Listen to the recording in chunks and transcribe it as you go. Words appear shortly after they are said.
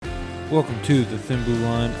Welcome to the Thin Blue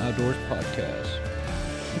Line Outdoors Podcast.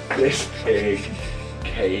 This pig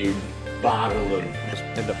came bottling. Just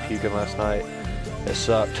ended up puking last night. It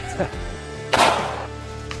sucked.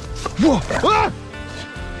 Whoa! Ah!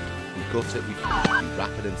 We gut it, we wrap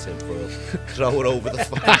it in tinfoil, throw it over the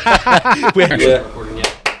fire. Recording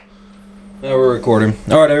yet? No, we're recording.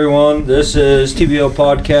 All right, everyone. This is TBLO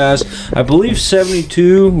Podcast. I believe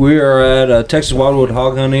 72. We are at Texas Wildwood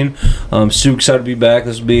Hog Hunting. Super excited to be back.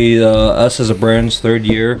 This will be us as a brand's third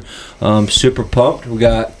year. Super pumped. We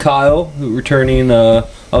got Kyle, who returning,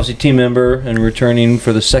 obviously team member, and returning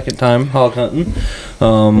for the second time hog hunting.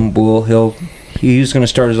 He's going to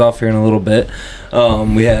start us off here in a little bit.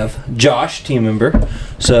 We have Josh, team member.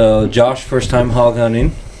 So Josh, first time hog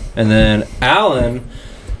hunting, and then Alan.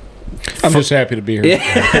 I'm just happy to be here.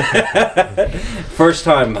 First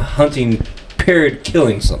time hunting, period,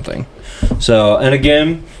 killing something. So, and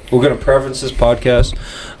again, we're going to preference this podcast.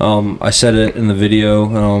 I said it in the video,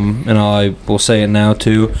 and I will say it now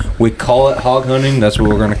too. We call it hog hunting. That's what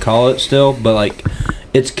we're going to call it still. But, like,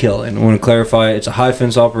 it's killing. I want to clarify, it's a high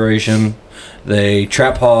fence operation. They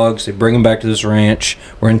trap hogs. They bring them back to this ranch.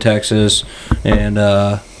 We're in Texas.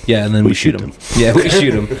 And, yeah, and then we shoot them. Yeah, we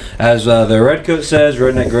shoot them. As the red coat says,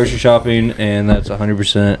 redneck grocery shopping, and that's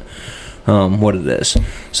 100% what it is.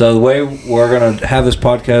 So the way we're going to have this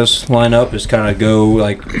podcast line up is kind of go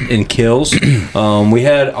like in kills. We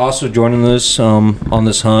had also joining us on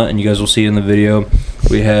this hunt, and you guys will see in the video,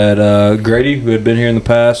 we had Grady, who had been here in the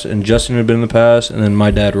past, and Justin, who had been in the past, and then my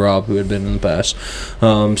dad, Rob, who had been in the past.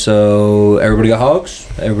 So everybody got hogs.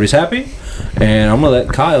 Everybody's happy. And I'm going to let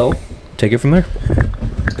Kyle take it from there.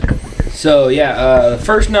 So the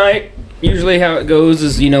first night, usually how it goes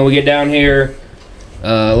is, we get down here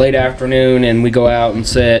late afternoon and we go out and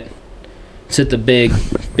sit the big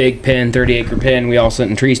pen, 30-acre pen. We all sit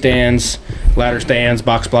in tree stands, ladder stands,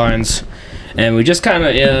 box blinds, and we just kind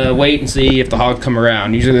of wait and see if the hogs come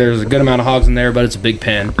around. Usually there's a good amount of hogs in there, but it's a big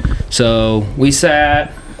pen. So we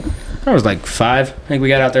sat, it was like 5. I think we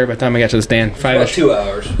got out there by the time I got to the stand. 5. About 2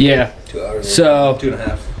 hours. Yeah. 2 hours. So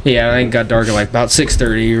 2.5. Yeah, I think it got dark at like about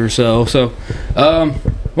 6:30 or so. So,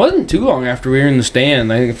 wasn't too long after we were in the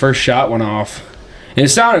stand. I think the first shot went off, and it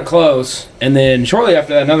sounded close. And then shortly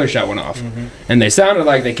after that, another shot went off, and they sounded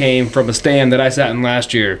like they came from a stand that I sat in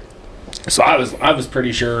last year. So I was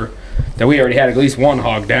pretty sure that we already had at least one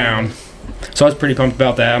hog down. So I was pretty pumped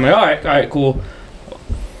about that. I'm like, all right, cool.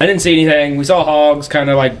 I didn't see anything. We saw hogs kind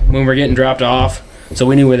of like when we were getting dropped off. So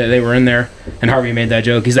we knew that they were in there, and Harvey made that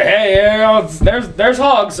joke. He's like, "Hey, there's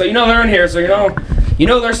hogs, so they're in here, so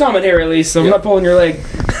there's some in here at least. So I'm not pulling your leg."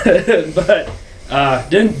 But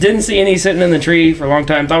didn't see any sitting in the tree for a long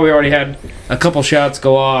time. Thought we already had a couple shots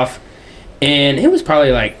go off, and it was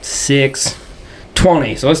probably like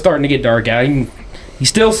 6:20, so it's starting to get dark out. You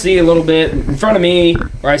still see a little bit in front of me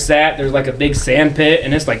where I sat. There's like a big sand pit,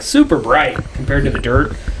 and it's like super bright compared to the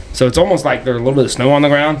dirt. So it's almost like there's a little bit of snow on the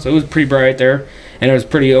ground. So it was pretty bright there. And it was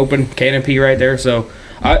pretty open canopy right there. So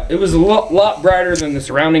it was a lot brighter than the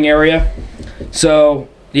surrounding area. So,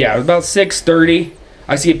 yeah, it was about 6:30.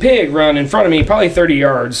 I see a pig run in front of me, probably 30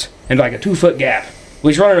 yards, and like a 2-foot gap. Well,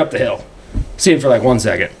 he's running up the hill. See him for like 1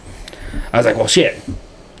 second. I was like, well, shit.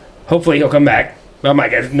 Hopefully he'll come back. I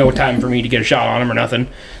might get no time for me to get a shot on him or nothing.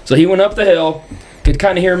 So he went up the hill. Could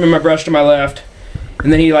kind of hear him in my brush to my left.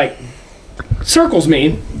 And then he like circles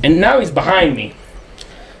me, and now he's behind me.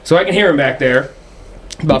 So I can hear him back there.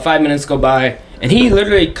 About 5 minutes go by, and he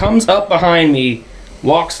literally comes up behind me,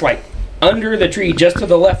 walks like under the tree, just to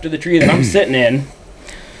the left of the tree that I'm sitting in,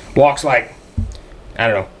 walks like,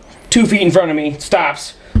 2 feet in front of me,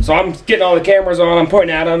 stops. So I'm getting all the cameras on, I'm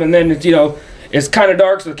pointing at him, and then it's kind of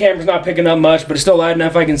dark, so the camera's not picking up much, but it's still light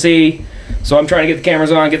enough I can see. So I'm trying to get the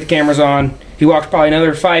cameras on. He walks probably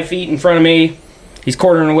another 5 feet in front of me. He's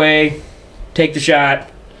quartering away, take the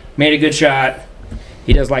shot, made a good shot.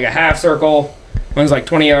 He does like a half circle, runs like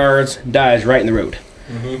 20 yards, dies right in the road,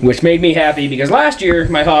 which made me happy because last year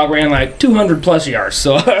my hog ran like 200 plus yards.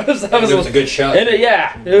 So it was a good shot.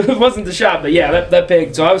 It wasn't the shot, but yeah, that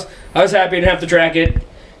pig. So I was happy I didn't have to track it.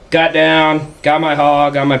 Got down, got my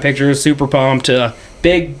hog, got my pictures, super pumped.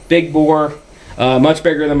 Big boar, much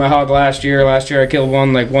bigger than my hog last year. Last year I killed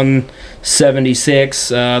one like 176.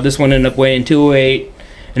 This one ended up weighing 208.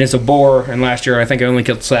 And it's a boar, and last year I think I only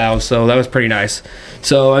killed sows, so that was pretty nice.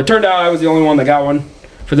 So it turned out I was the only one that got one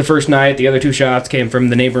for the first night. The other 2 shots came from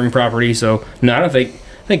the neighboring property, so no, I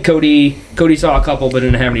think Cody saw a couple but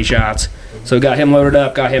didn't have any shots. So we got him loaded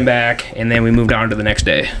up, got him back, and then we moved on to the next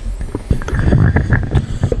day.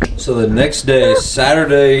 So the next day,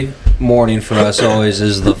 Saturday, morning for us always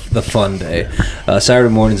is the fun day.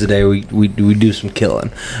 Saturday morning's the day we do some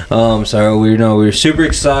killing. So we were super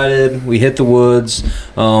excited. We hit the woods.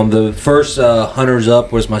 The first hunters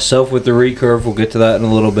up was myself with the recurve. We'll get to that in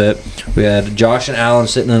a little bit. We had Josh and Alan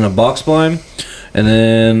sitting in a box blind, and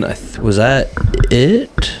then was that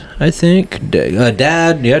it? I think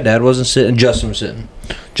Dad wasn't sitting. Justin was sitting.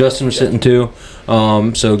 Justin was sitting too.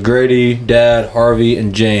 So Grady, Dad, Harvey,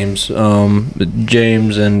 and James.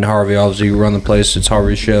 James and Harvey obviously run the place. It's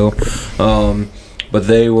Harvey's show. But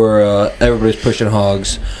they were everybody's pushing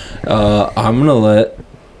hogs. I'm gonna let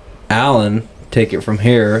Alan take it from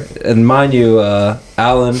here. And mind you,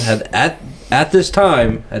 Alan had at this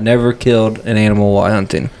time had never killed an animal while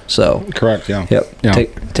hunting. So correct. Yeah. Yep. Yeah.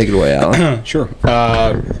 Take it away, Alan. Sure.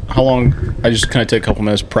 How long? I just kind of take a couple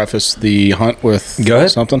minutes to preface the hunt with Go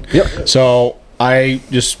ahead. something. Yep. So I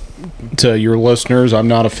just, to your listeners, I'm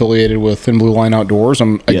not affiliated with Thin Blue Line Outdoors.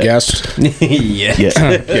 I'm a guest.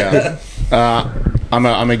 Yeah.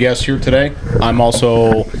 I'm a guest here today. I'm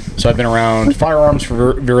also, so I've been around firearms for a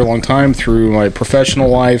very, very long time through my professional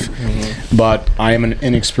life, but I am an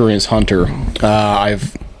inexperienced hunter.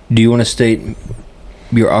 Do you want to state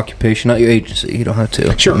your occupation, not your agency? You don't have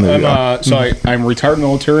to. Sure. I'm retired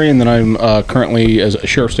military, and then I'm currently as a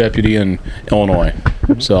sheriff's deputy in Illinois.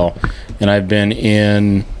 So, and I've been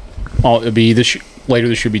in, later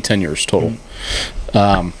this should be 10 years total.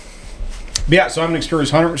 Yeah, so I'm an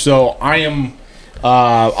experienced hunter. So I am,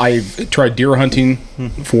 I've tried deer hunting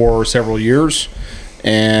for several years,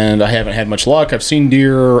 and I haven't had much luck. I've seen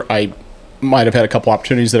deer. I might have had a couple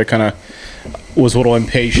opportunities that I kind of was a little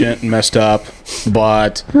impatient and messed up,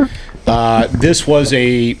 but this was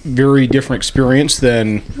a very different experience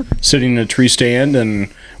than sitting in a tree stand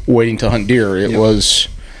and waiting to hunt deer. It was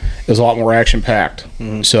a lot more action packed.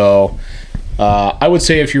 So I would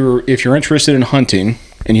say if you're interested in hunting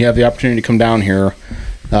and you have the opportunity to come down here,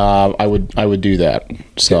 I would do that.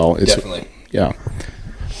 So it's definitely, yeah.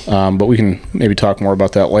 But we can maybe talk more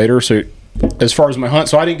about that later. So as far as my hunt,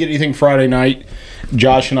 so I didn't get anything Friday night.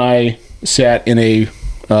 Josh and I sat in a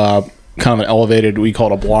kind of an elevated, we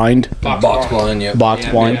call it a blind. Box blind, yeah. Box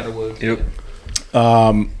blind.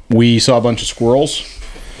 Yep. We saw a bunch of squirrels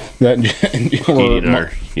that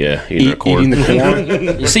were eating eating the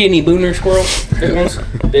corn. You see any booner squirrels? Big ones?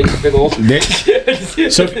 Big old?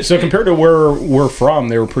 So compared to where we're from,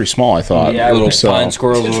 they were pretty small, I thought. Yeah, Little pine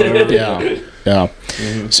squirrels or whatever. Yeah.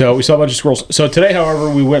 So we saw a bunch of squirrels. So today,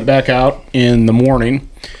 however, we went back out in the morning,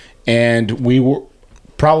 and we were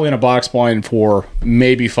probably in a box blind for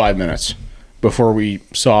maybe 5 minutes before we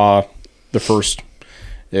saw the first.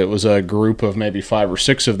 It was a group of maybe 5 or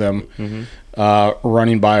 6 of them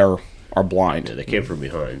running by our blind. Yeah, they came from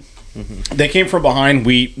behind. They came from behind.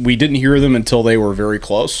 We didn't hear them until they were very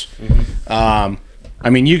close. I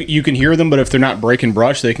mean, you can hear them, but if they're not breaking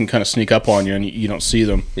brush, they can kind of sneak up on you and you don't see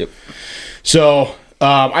them. Yep. So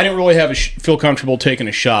I didn't really feel comfortable taking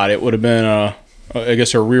a shot. It would have been a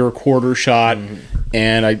rear quarter shot,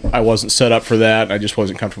 and I wasn't set up for that. I just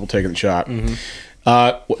wasn't comfortable taking the shot.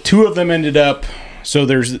 2 of them ended up. So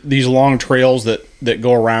there's these long trails that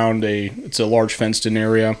go around it's a large fenced-in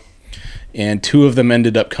area, and 2 of them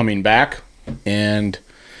ended up coming back, and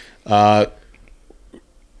I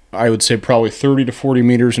would say probably 30 to 40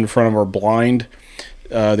 meters in front of our blind,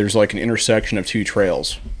 there's like an intersection of 2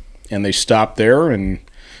 trails, and they stopped there, and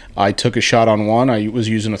I took a shot on one. I was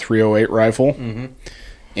using a .308 rifle,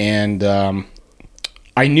 and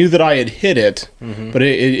I knew that I had hit it, but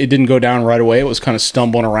it didn't go down right away. It was kind of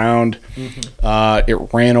stumbling around.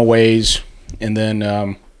 It ran a ways, and then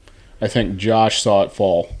I think Josh saw it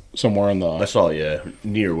fall somewhere in the... I saw it,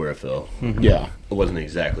 near where it fell. Yeah. I wasn't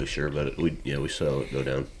exactly sure, but we saw it go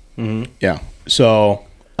down. Yeah. So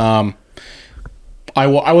I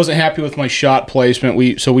wasn't happy with my shot placement.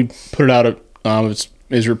 We put it out at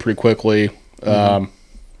Israel pretty quickly.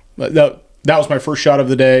 That was my first shot of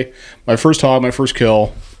the day. My first hog, my first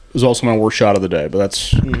kill. It was also my worst shot of the day, but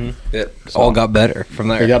that's... It all got better from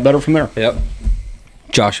there. It got better from there. Yep.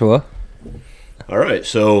 Joshua? All right,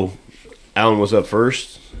 so Alan was up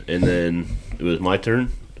first, and then it was my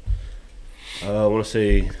turn. I want to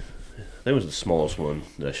say, I think it was the smallest one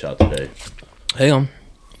that I shot today. Hang on.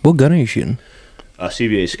 What gun are you shooting?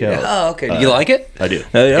 CBA Scout. Oh, okay. Do you like it? I do.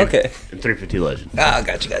 Okay. And 350 Legend. Ah,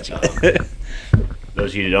 gotcha.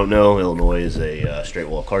 Those of you who don't know, Illinois is a straight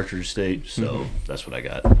wall cartridge state, so that's what I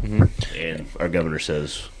got. And our governor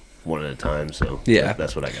says one at a time, so yeah,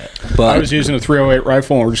 that's what I got. But I was using a .308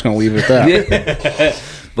 rifle, and we're just going to leave it at that.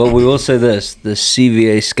 But we will say this: the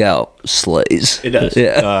CVA Scout slays. It does.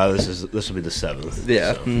 Yeah. This will be the 7th.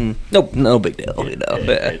 Yeah. So. No big deal. You know.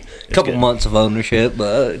 Yeah, A couple good. months of ownership,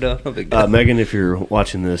 but no big deal. Megan, if you're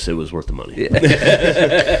watching this, it was worth the money.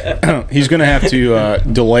 Yeah. He's going to have to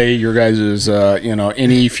delay your guys'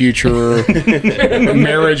 any future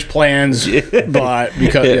marriage plans, but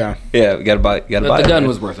because Yeah, we gotta buy. But the gun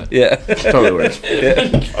was worth it. Yeah. Totally worth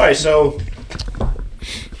it. All right, so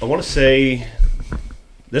I want to say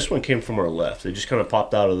this one came from our left. It just kind of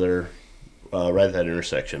popped out of there right at that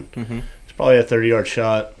intersection. Mm-hmm. It's probably a 30-yard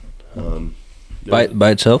shot.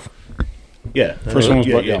 By itself. Yeah. First one was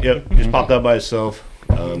just popped out by itself.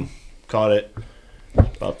 Caught it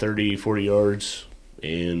about 30, 40 yards,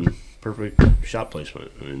 and perfect shot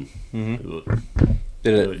placement. I mean,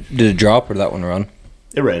 Did it drop or that one run?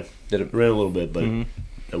 it ran. Did it? It ran a little bit, but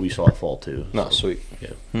we saw it fall too. No, so, sweet. Yeah.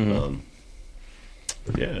 Mhm.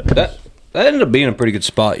 Yeah. That ended up being a pretty good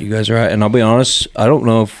spot you guys are at, and I'll be honest, I don't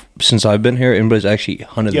know if since I've been here anybody's actually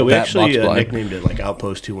hunted Yeah, we that actually box blind. nicknamed it like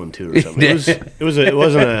Outpost 212 or something. It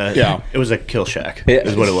wasn't a it was a kill shack. Yeah.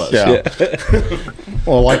 Is what it was. Yeah.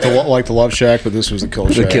 Well, like the Love Shack, but this was the Kill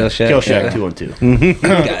Shack. The kill shack. Kill shack yeah. 212.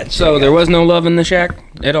 Gotcha. So there was no love in the shack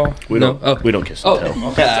at all? We no? don't we don't kiss and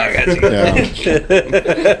tell.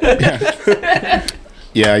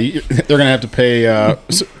 They're gonna have to pay.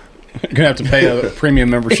 Gonna have to pay a premium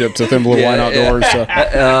membership to Thin Blue Wine Outdoors. So.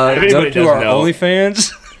 If Go anybody to our doesn't know-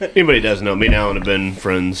 OnlyFans. Anybody doesn't know, me and Alan have been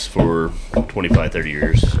friends for 25, 30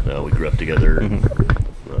 years. We grew up together in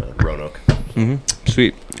Roanoke.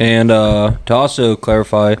 Sweet. And to also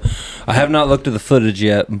clarify, I have not looked at the footage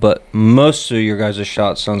yet, but most of your guys'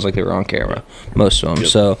 shots sounds like they were on camera. Most of them. Yep.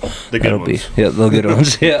 So The good that'll ones. the good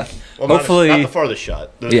ones. Yeah. Well, Hopefully. not the farthest shot.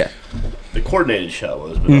 Yeah. The coordinated shot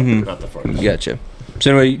was, but not the farthest. Gotcha.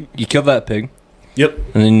 So anyway, you killed that pig, Yep.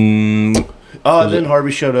 and then Then Harvey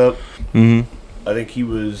showed up. mhm. I think he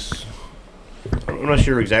was. I'm not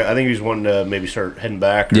sure exactly. I think he was wanting to maybe start heading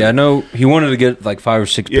back. Yeah, I know he wanted to get like 5 or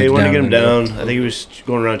 6 pigs Yeah, he wanted to get him down. down. I think he was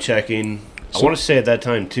going around checking. I want to say at that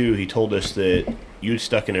time too, he told us that you'd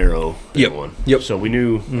stuck an arrow in Yep. one. Yep. So we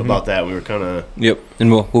knew about that. We were kind of. Yep, and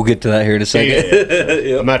we'll get to that here in a second.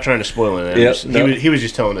 So I'm not trying to spoil it. Yep, He was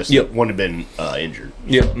just telling us Yep. that one had been injured.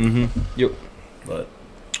 Yep. Mm-hmm. Yep. But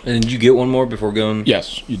And did you get one more before going?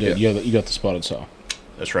 Yes, you did. Yeah. You got the spotted sow.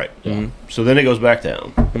 that's right. Mhm. So then it goes back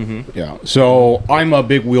down. Yeah. So I'm a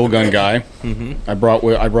big wheel gun guy. I brought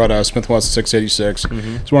a Smith & Wesson 686.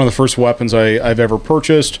 It's one of the first weapons I've ever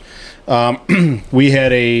purchased. We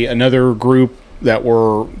had another group that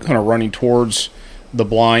were kind of running towards the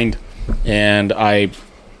blind, and I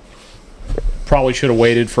probably should have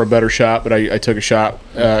waited for a better shot, but I took a shot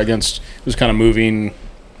against. It was kind of moving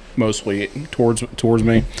mostly towards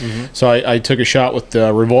me, so I took a shot with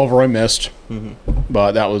the revolver. I missed,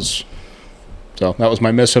 but that was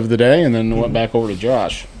my miss of the day, and then went back over to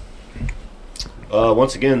Josh.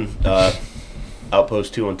 Once again,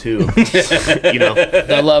 Outpost 212.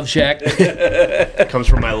 The love shack. Comes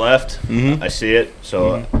from my left. I see it.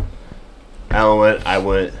 So Alan went. I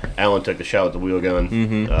went. Alan took the shot with the wheel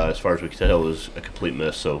gun. As far as we could tell, it was a complete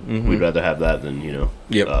miss. So we'd rather have that than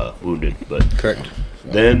Yep. wounded. But Correct.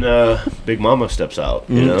 then Big Mama steps out.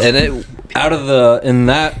 You know? And it out of in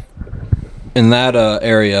that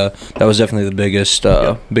area, that was definitely the biggest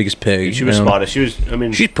biggest pig. She was you know. spotted. She was. I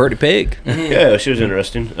mean, She's pretty pig. yeah, she was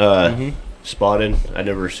interesting. Spotted. I'd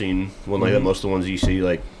never seen one like that. Most of the ones you see,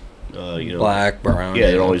 like, Black, brown. Yeah,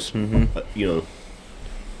 they're always, the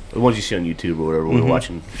ones you see on YouTube or whatever. When we're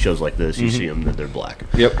watching shows like this, you see them that they're black.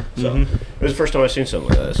 Yep. So it was the first time I seen something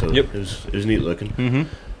like that. So Yep. it was neat looking.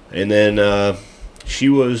 And then she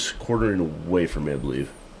was quartering away from me, I believe.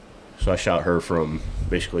 So I shot her from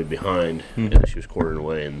basically behind, and then she was quartering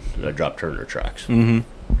away, and I dropped her in her tracks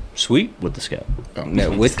Sweet. with the scout. No,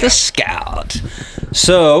 with the scout.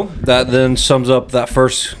 So that then sums up that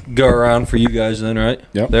first go around for you guys, then, right?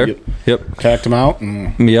 Yep. There. Yep. Yep. Tacked him out,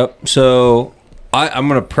 and Yep. So I'm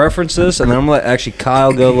gonna preference this, and then I'm gonna let actually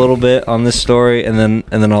Kyle go a little bit on this story, and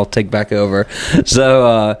then I'll take back over.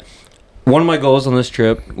 So one of my goals on this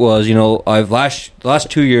trip was, I've last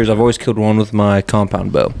 2 years I've always killed one with my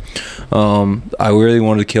compound bow. I really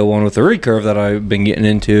wanted to kill one with the recurve that I've been getting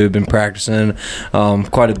into, been practicing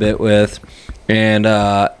quite a bit with, and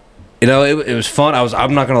it was fun.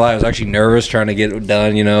 I'm not gonna lie, I was actually nervous trying to get it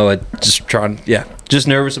done. Just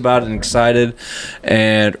nervous about it and excited.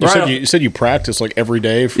 And you said you practiced like every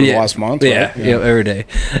day for the last month. Yeah, right? yeah, every day.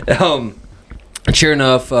 And sure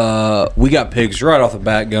enough, we got pigs right off the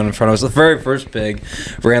bat going in front of us. The very first pig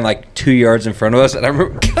ran like 2 yards in front of us, and I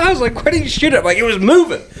remember I was like, "Why did you shoot it?" Like it was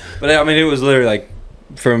moving, but I mean, it was literally like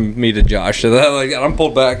from me to Josh. So that, like, I'm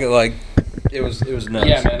pulled back at, like, it was nuts.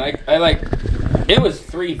 Yeah, man. I like. It was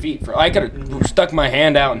 3 feet. I could have stuck my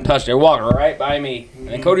hand out and touched it. It walked right by me,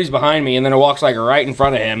 and Cody's behind me, and then it walks like right in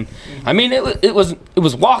front of him. I mean, it was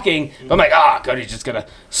walking. But I'm like, Cody's just gonna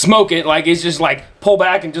smoke it. Like he's just like pull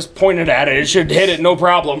back and just pointed at it. It should hit it, no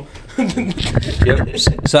problem. Yep.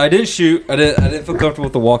 So I didn't shoot. I didn't feel comfortable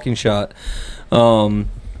with the walking shot. And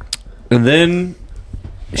then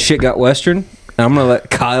shit got Western. I'm gonna let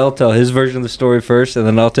Kyle tell his version of the story first, and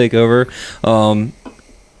then I'll take over.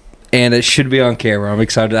 And it should be on camera. I'm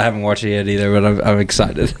excited. I haven't watched it yet either, but I'm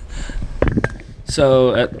excited.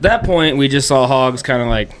 So at that point, we just saw hogs kind of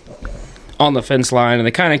like on the fence line, and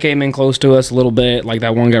they kind of came in close to us a little bit. Like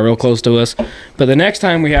that one got real close to us. But the next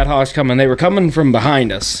time we had hogs coming, they were coming from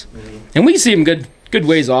behind us, and we see them good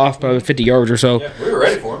ways off, probably 50 yards or so. Yeah, we were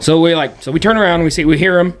ready for them. So we turn around, we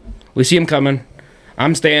hear them, we see them coming.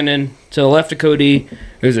 I'm standing to the left of Cody.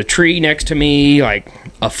 There's a tree next to me, like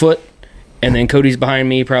a foot. And then Cody's behind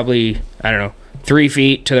me, probably, 3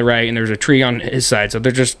 feet to the right, and there's a tree on his side. So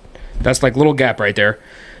that's like a little gap right there.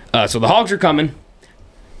 So the hogs are coming.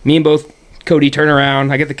 Me and both Cody turn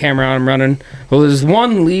around. I get the camera on, I'm running. Well, there's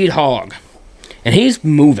one lead hog, and he's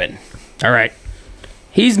moving. All right.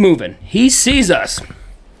 He's moving. He sees us.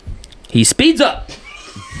 He speeds up.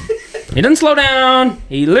 He doesn't slow down.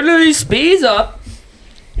 He literally speeds up.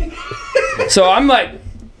 So I'm like,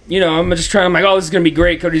 I'm just trying. I'm like, oh, this is gonna be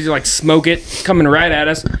great. Cody's like, smoke it, coming right at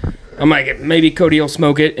us. I'm like, maybe Cody will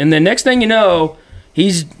smoke it, and then next thing you know,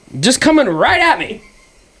 he's just coming right at me.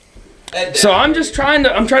 So I'm trying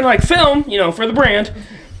to like film, for the brand.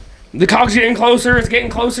 The cog's getting closer. It's getting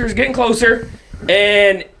closer. It's getting closer,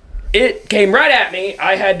 and it came right at me.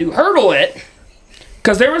 I had to hurdle it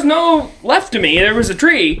because there was no left to me. There was a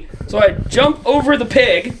tree, so I jump over the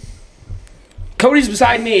pig. Cody's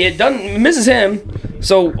beside me. It misses him.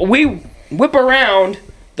 So we whip around.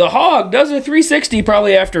 The hog does a 360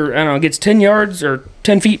 probably after, gets 10 yards or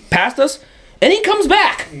 10 feet past us. And he comes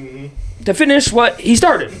back to finish what he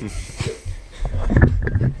started.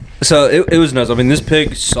 So it was nuts. I mean, this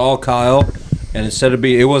pig saw Kyle, and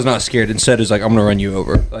it was not scared. Instead, it's like, I'm going to run you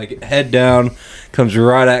over. Like, head down, comes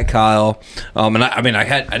right at Kyle. And I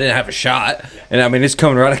didn't have a shot. And it's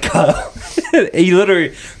coming right at Kyle. He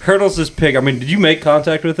literally hurdles this pig. I mean, did you make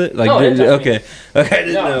contact with it? Like, no, okay, I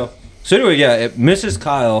didn't know. So anyway, yeah, it misses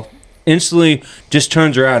Kyle. Instantly, just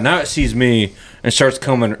turns around. Now it sees me and starts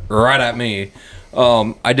coming right at me.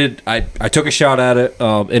 I took a shot at it.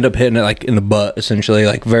 Ended up hitting it like in the butt, essentially,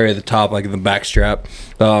 like very at the top, like in the back strap.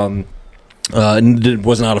 It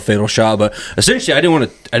was not a fatal shot, but essentially I didn't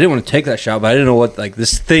want to take that shot, but I didn't know what, like,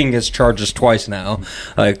 this thing has charged us twice now.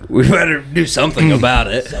 Like, we better do something about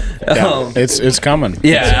it. It's coming.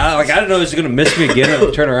 Yeah, I didn't know it was going to miss me again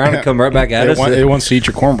and turn around and come right back at us. It wants to eat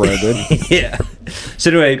your cornbread, dude. Yeah. So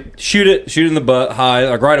anyway, shoot it in the butt high.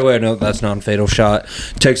 Like, right away I know that's not a fatal shot.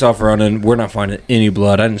 Takes off running. We're not finding any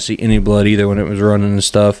blood. I didn't see any blood either when it was running and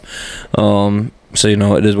stuff. So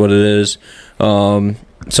it is what it is.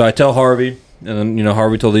 So I tell Harvey, and then,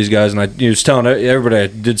 Harvey told these guys, and I was telling everybody I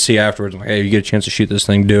did see afterwards, I'm like, hey, if you get a chance to shoot this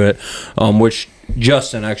thing, do it. Which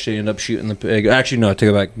Justin actually ended up shooting the pig. Actually, no, I take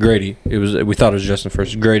it back. Grady. We thought it was Justin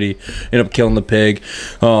first. Grady ended up killing the pig.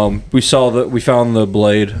 We found the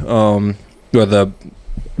blade, or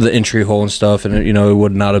the entry hole and stuff, and it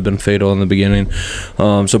would not have been fatal in the beginning.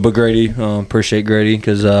 But Grady, appreciate Grady,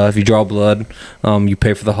 because if you draw blood, you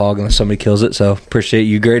pay for the hog unless somebody kills it. So appreciate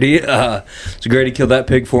you, Grady. So Grady killed that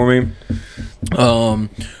pig for me.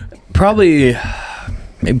 Probably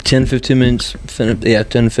maybe 10-15 minutes.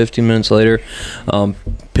 10-15 minutes later,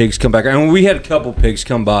 pigs come back, and we had a couple pigs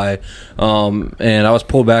come by, and I was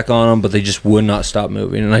pulled back on them, but they just would not stop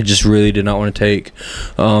moving, and I just really did not want to take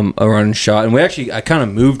a running shot. And I kind of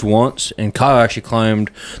moved once, and Kyle actually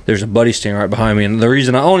climbed. There's a buddy stand right behind me, and the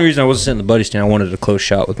only reason I wasn't sitting in the buddy stand, I wanted a close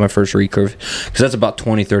shot with my first recurve, because that's about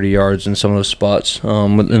 20-30 yards in some of those spots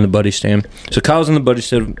in the buddy stand. So Kyle's in the buddy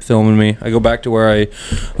stand filming me. I go back to where I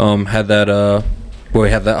had that where we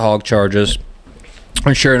had that hog charge us.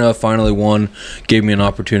 And sure enough, finally one gave me an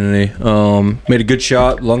opportunity. Made a good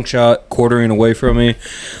shot, lung shot, quartering away from me.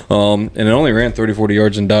 And it only ran 30-40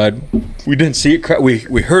 yards and died. We didn't see it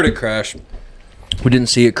we heard it crash. We didn't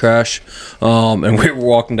see it crash. And we were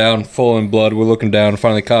walking down full in blood. We're looking down, and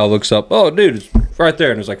finally Kyle looks up. Oh, dude, it's right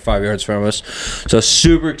there. And it was like 5 yards from us. So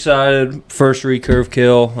super excited. First recurve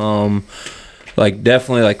kill. like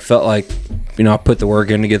definitely like felt like, you know, I put the work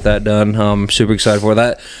in to get that done. Super excited for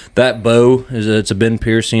that. That bow it's a Ben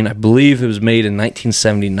piercing. I believe it was made in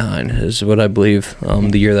 1979 is what I believe.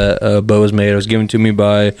 The year that bow was made. It was given to me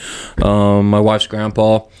by my wife's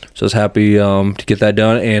grandpa. So I was happy to get that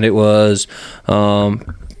done. And it was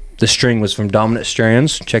the string was from Dominant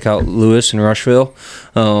Strands. Check out Lewis in Rushville.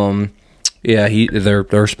 Yeah,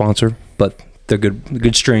 they're a sponsor, but they're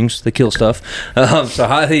good strings. They kill stuff. So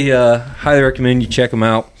highly recommend you check them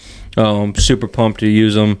out. Super pumped to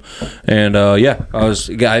use them, and that was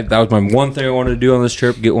my one thing I wanted to do on this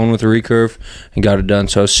trip, get one with a recurve, and got it done.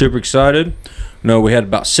 So I was super excited. We had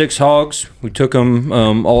about 6 hogs. We took them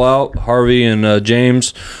all out. Harvey and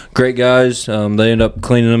James, great guys. They ended up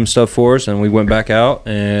cleaning them stuff for us, and we went back out.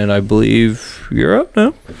 And I believe you're up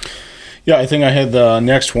now. Yeah, I think I had the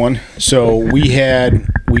next one. So we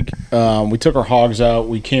took our hogs out.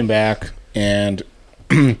 We came back and.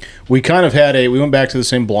 We kind of had we went back to the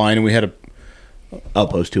same blind, and we had a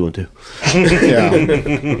Outpost 212.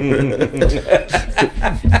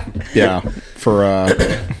 Yeah,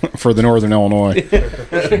 for the Northern Illinois.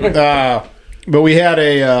 But we had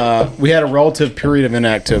a relative period of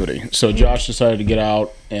inactivity. So Josh decided to get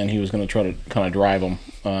out, and he was going to try to kind of drive them.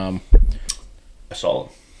 I saw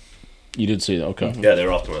them. You did see that, okay? Yeah, they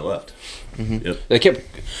were off to my left. Mm-hmm. Yep.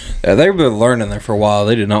 They were learning there for a while.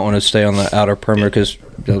 They did not want to stay on the outer perimeter because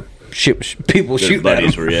people shooting at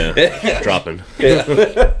them. Were dropping.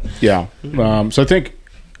 Yeah. So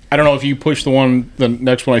I don't know if you pushed the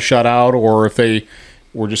next one I shot out, or if they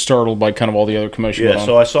were just startled by kind of all the other commotion. Yeah.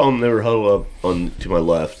 So I saw them. They were huddled up to my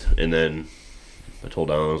left, and then I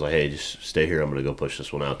told Alan, I was like, "Hey, just stay here. I'm going to go push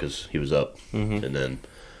this one out," because he was up, and then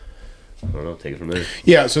I don't know, take it from there.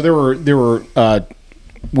 Yeah. So there were.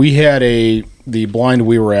 We had the blind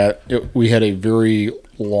we were at. We had a very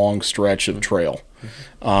long stretch of trail.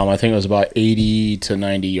 I think it was about 80 to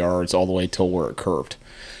 90 yards all the way till where it curved.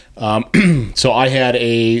 So I had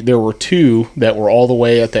there were 2 that were all the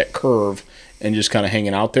way at that curve and just kind of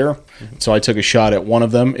hanging out there. So I took a shot at one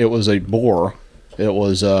of them. It was a boar. It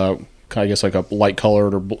was I guess like a light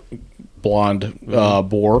colored or blonde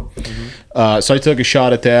boar. So I took a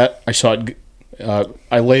shot at that. I saw it.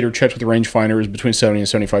 I later checked with the rangefinder. It was between 70 and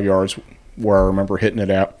 75 yards where I remember hitting it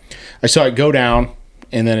at. I saw it go down,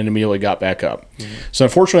 and then it immediately got back up. So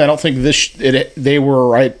unfortunately, I don't think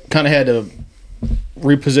I kind of had to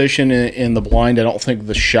reposition in the blind. I don't think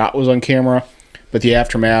the shot was on camera, but the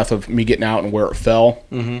aftermath of me getting out and where it fell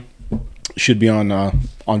should be on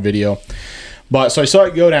video. But so I saw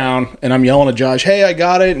it go down, and I'm yelling at Josh, "Hey, I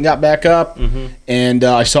got it," and got back up, and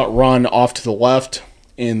I saw it run off to the left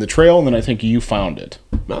in the trail, and then I think you found it.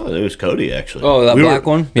 No, it was Cody, actually. Oh, that black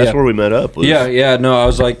one? That's where we met up. Yeah. No, I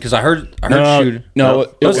was like, because I heard shoot. No,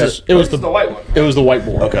 it was the white one. It was the white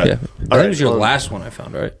boar. Okay. Yeah. I think it was your last one I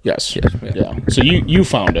found, right? Yes. Yeah. So you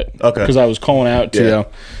found it. Okay. Because I was calling out to you.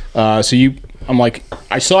 So I'm like,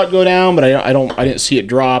 I saw it go down, but I didn't see it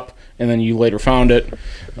drop, and then you later found it.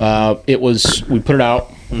 We put it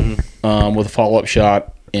out with a follow-up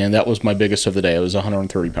shot, and that was my biggest of the day. It was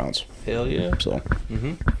 130 pounds. Hell yeah. So.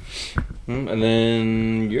 And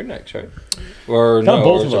then you're next, right? Or no,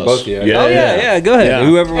 both of us. Both, yeah. Yeah. Oh, yeah. Go ahead. Yeah.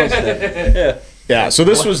 Whoever wants to. Yeah. So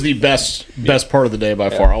this was the best part of the day by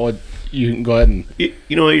far. You can go ahead and.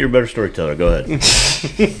 You know what? You're a better storyteller. Go ahead.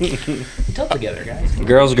 Tell together, guys.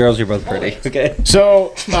 Girls, you're both pretty. Okay.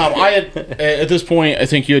 So I had at this point, I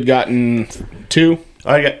think you had gotten 2.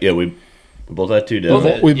 We both had 2 down.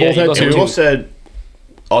 We both had 2. We both said.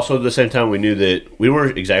 Also, at the same time, we knew that we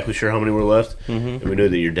weren't exactly sure how many were left, and we knew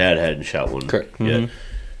that your dad hadn't shot one Correct. yet.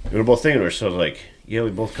 We were both thinking to ourselves, like, yeah,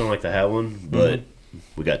 we both kind of like to have one, but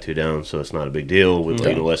we got 2 down, so it's not a big deal. We'd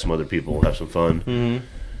let some other people have some fun.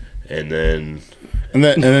 And then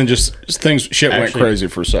just things went crazy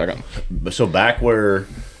for a second. So back where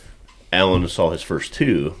Alan saw his first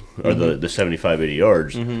 2, or the 75, 80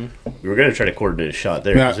 yards, we were going to try to coordinate a shot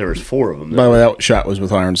there because there was 4 of them. By the way, that shot was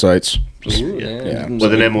with iron sights. With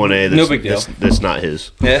an M1A that's, no big deal. That's not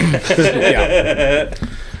his. Yeah.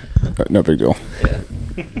 No big deal. Yeah.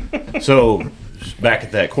 So back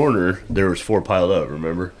at that corner, there was 4 piled up,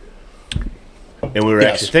 remember? And we were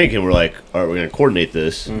actually thinking, we're like, all right, we're going to coordinate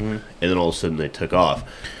this. And then all of a sudden they took off.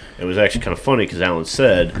 It was actually kind of funny because Alan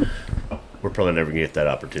said, we're probably never going to get that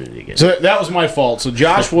opportunity again. So that was my fault. So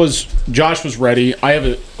Josh was ready. I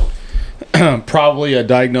have probably a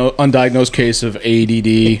undiagnosed case of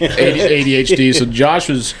ADHD. So Josh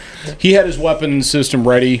he had his weapon system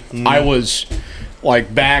ready. I was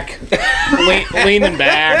like back, leaning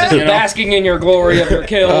back, Just basking in your glory of your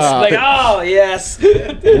kills. Like, oh yes.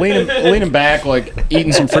 leaning back, like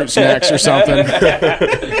eating some fruit snacks or something.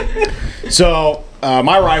 So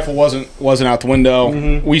my rifle wasn't out the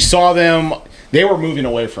window. We saw them. They were moving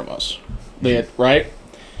away from us. They had, right?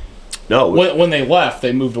 No, When they left,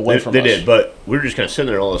 they moved away from us. They did, but we were just kind of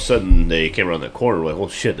sitting there. All of a sudden, they came around that corner. We're like, well,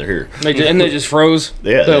 shit, they're here. They just froze.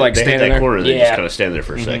 Yeah, They're like they hit standing that there. corner. And they just kind of stand there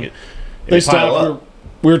for a second. And They pile stopped. up.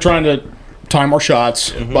 We were trying to time our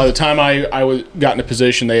shots. By the time I got in a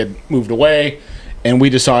position, they had moved away, and we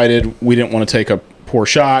decided we didn't want to take a poor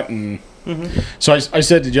shot. And so I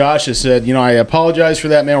said to Josh, I said, I apologize for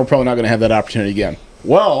that, man. We're probably not going to have that opportunity again.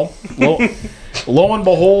 Well, lo and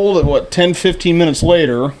behold, 10, 15 minutes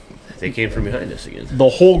later, They came from behind us again. the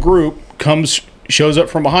whole group shows up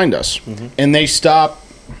from behind us, and they stop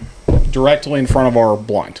directly in front of our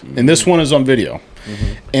blind. And this one is on video.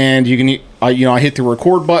 And you can, I hit the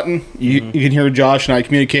record button. You can hear Josh and I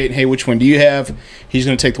communicate. Hey, which one do you have? He's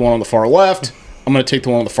going to take the one on the far left. I'm going to take the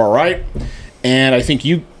one on the far right. And I think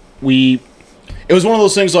it was one of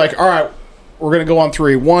those things like, all right, we're going to go on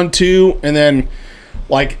 3, 1, 2, and then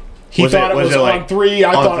like. He thought it was on 3.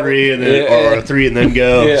 I thought 3 and then or 3 and then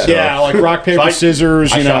go. Yeah. So. Yeah, like rock paper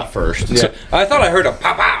scissors. I shot first. Yeah. I thought I heard a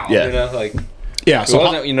pow pow. Yeah. Like Yeah, it so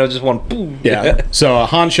wasn't just one boom. yeah, so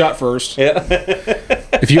Han shot first. Yeah.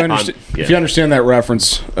 If you understand that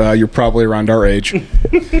reference, you're probably around our age.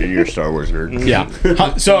 And you're a Star Wars nerd.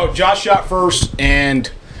 Yeah. So Josh shot first, and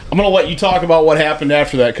I'm going to let you talk about what happened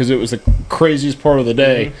after that because it was the craziest part of the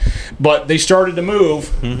day. But they started to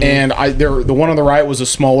move, and the one on the right was a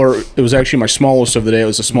smaller. It was actually my smallest of the day. It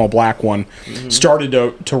was a small black one. Started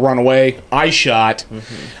to run away. I shot.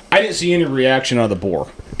 I didn't see any reaction out of the boar,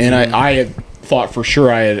 and I had thought for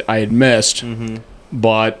sure I had missed.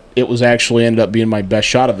 But it was actually ended up being my best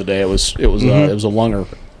shot of the day. It was a lunger.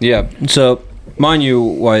 Yeah. So, mind you,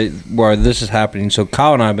 why this is happening. So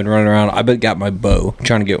Kyle and I have been running around. I got my bow,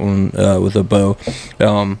 trying to get one with a bow,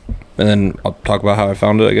 and then I'll talk about how I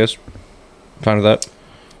found it. I guess found that.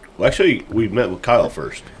 Well, actually, we met with Kyle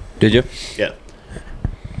first. Did you? Yeah.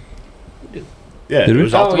 Yeah, Did it we?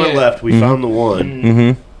 was off to my left. We found the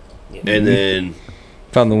one, and then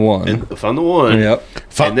Found the one. found the one. Yep.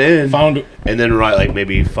 And then Found. and then right like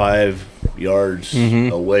maybe 5 yards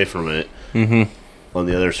away from it, on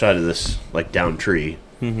the other side of this like down tree,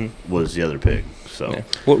 was the other pig. So Yeah.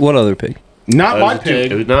 What other pig? Not it my was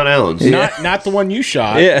pig. it was not Alan's. Not the one you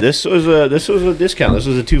shot. Yeah. This was a discount. This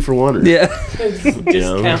was a 2-for-1. Yeah. You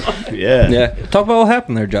know? Yeah. Yeah. Talk about what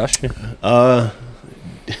happened there, Josh.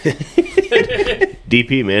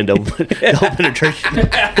 DP, man, double penetration.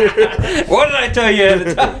 What did I tell you at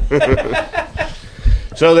the time?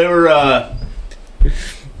 So they were,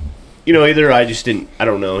 either I just didn't, I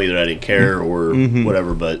don't know, either I didn't care or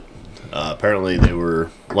whatever, but apparently they were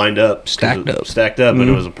lined up. Stacked up. And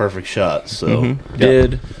it was a perfect shot. So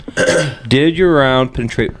Did your round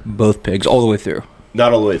penetrate both pigs all the way through?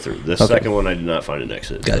 not all the way through. The second one I did not find an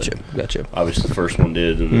exit. Gotcha. Obviously the first one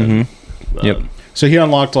did. And then, Yep. So he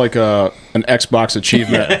unlocked like an Xbox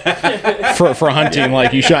achievement for hunting.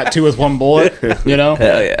 Like you shot 2 with 1 bullet. You know.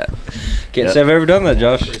 Hell yeah. Can't say I've ever done that,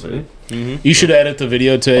 Josh. You should edit the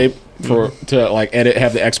videotape to like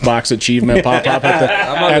have the Xbox achievement pop up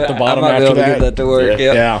at the bottom I'm not after gonna get that to work.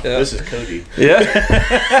 Yeah. Yeah. This is Cody. Yeah.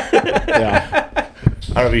 Yeah.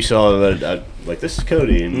 I don't know if you saw that. Like, this is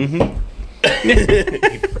Cody. And he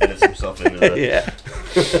edits himself into it. Yeah.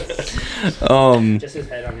 Just his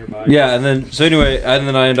head on your body. Yeah, and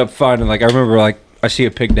then I end up finding, like, I remember, like, I see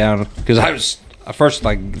a pig down, because I was, at first,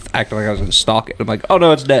 like, acting like I was going to stalk it. I'm like, oh,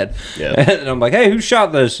 no, it's dead. Yeah. And I'm like, hey, who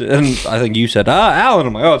shot this? And I think you said, Alan.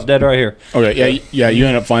 I'm like, oh, it's dead right here. Okay. Yeah. You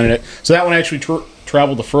end up finding it. So that one actually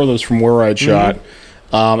traveled the furthest from where I had shot,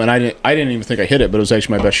 and I didn't even think I hit it, but it was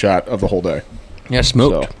actually my best shot of the whole day. Yeah,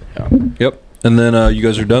 smoked. So, yeah. Yep. And then you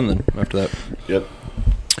guys are done then after that. Yep.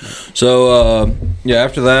 So,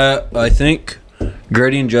 after that, I think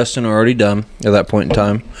Grady and Justin are already done at that point in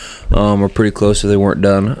time. We're pretty close if they weren't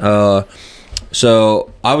done.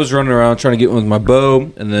 So I was running around trying to get one with my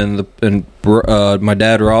bow, and then my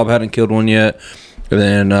dad Rob hadn't killed one yet. And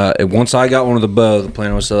then once I got one with the bow, the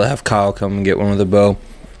plan was to have Kyle come and get one with the bow.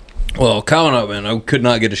 Well, Kyle and I, man, I could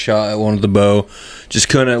not get a shot at one with the bow. Just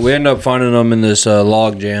couldn't. We ended up finding them in this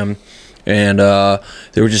log jam. And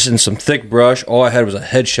they were just in some thick brush. All I had was a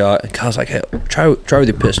headshot. And Kyle's like, hey, try with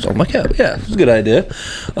your pistol. I'm like, yeah, it's a good idea.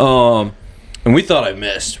 And we thought I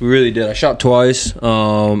missed. We really did. I shot twice.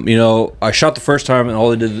 I shot the first time, and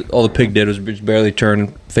all the pig did was just barely turn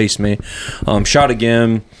and face me. Shot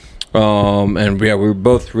again. And yeah, we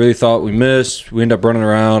both really thought we missed. We ended up running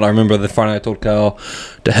around. I remember finally I told Kyle,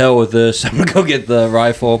 to hell with this. I'm going to go get the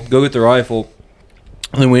rifle.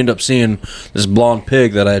 And then we ended up seeing this blonde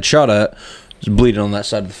pig that I had shot at was bleeding on that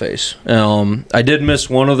side of the face. I did miss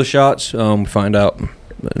one of the shots. We find out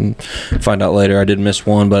later I did miss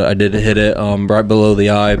one, but I did hit it right below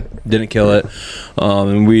the eye. Didn't kill it.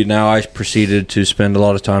 And I proceeded to spend a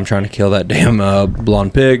lot of time trying to kill that damn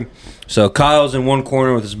blonde pig. So Kyle's in one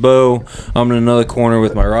corner with his bow. I'm in another corner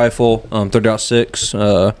with my rifle. 30-06.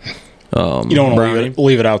 You don't want to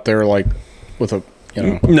leave it out there like with a, you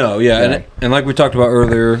know. No, yeah. And like we talked about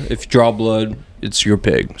earlier, if you draw blood, it's your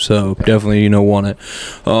pig. So definitely, want it.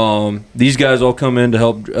 These guys all come in to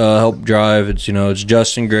help drive. It's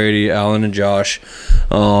Justin, Grady, Alan, and Josh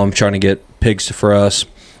trying to get pigs for us.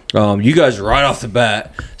 You guys right off the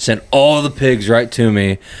bat sent all the pigs right to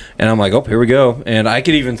me, and I'm like, oh, here we go. And I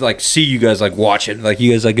could even see you guys watching,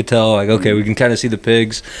 you guys could tell okay, we can kind of see the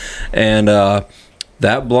pigs, and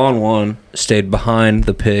that blonde one stayed behind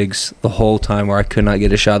the pigs the whole time where I could not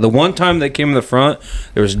get a shot. The one time they came in the front,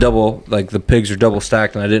 there was double, the pigs were double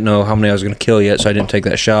stacked, and I didn't know how many I was going to kill yet, so I didn't take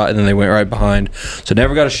that shot, and then they went right behind, so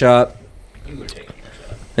never got a shot. You would have taken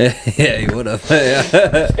that shot. Yeah, you would have.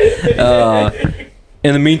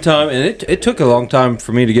 In the meantime, and it took a long time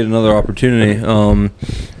for me to get another opportunity. And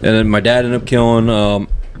then my dad ended up killing.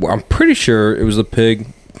 I'm pretty sure it was a pig.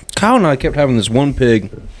 Kyle and I kept having this one pig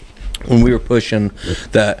when we were pushing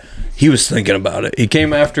that he was thinking about it. He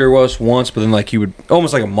came after us once, but then he would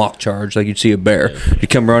almost like a mock charge, like you'd see a bear. He'd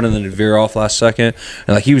come running, then he'd veer off last second,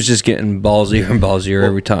 and he was just getting ballsier and ballsier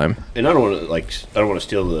every time. And I don't want to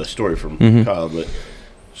steal the story from Kyle, but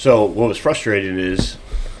so what was frustrating is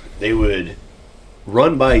they would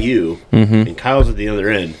run by you, and Kyle's at the other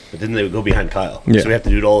end, but then they would go behind Kyle. Yeah. So we have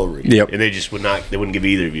to do it all over again. Yep. And they just wouldn't give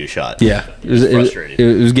either of you a shot. Yeah. It was frustrating.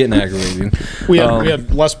 It was getting aggravating. We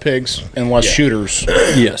had less pigs and less shooters.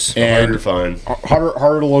 Yes. And harder to find.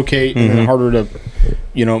 Harder to locate, and then harder to,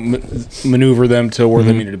 maneuver them to where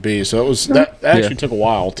they needed to be. So it was that actually took a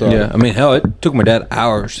while to. Yeah. I mean, hell, it took my dad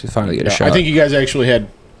hours to finally get a shot. I think you guys actually had.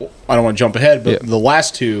 I don't want to jump ahead, but the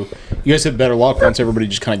last two, you guys had better luck once everybody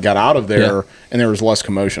just kind of got out of there and there was less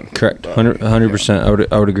commotion. Correct, 100%.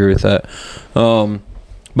 I would agree with that.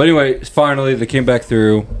 But anyway, finally they came back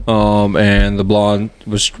through, and the blonde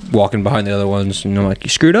was walking behind the other ones, and I'm like, "You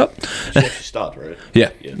screwed up." She stopped, right? Yeah.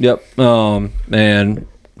 Yep. And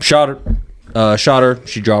shot her.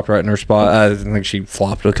 She dropped right in her spot. I think she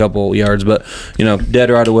flopped a couple yards, but dead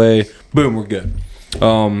right away. Boom, we're good.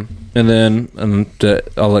 And then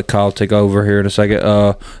I'll let Kyle take over here in a second.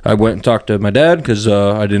 I went and talked to my dad because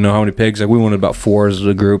I didn't know how many pigs. We wanted about 4 as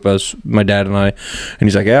a group, as my dad and I. And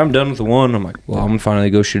he's like, "Yeah, I'm done with the one." I'm like, "Well, I'm gonna finally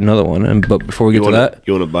go shoot another one." But before we get to that,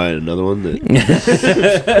 you want to buy another one?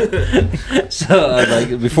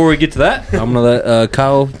 So before we get to that, I'm gonna let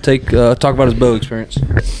Kyle talk about his bow experience.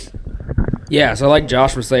 Yeah, so like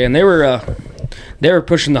Josh was saying, they were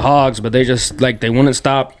pushing the hogs, but they just they wouldn't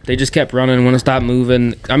stop. They just kept running, wouldn't stop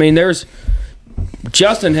moving. I mean,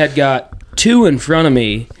 Justin had got 2 in front of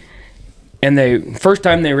me, and first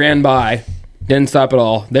time they ran by, didn't stop at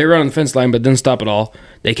all. They were on the fence line, but didn't stop at all.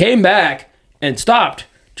 They came back and stopped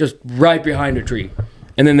just right behind a tree,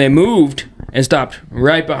 and then they moved and stopped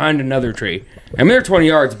right behind another tree. I mean, they're 20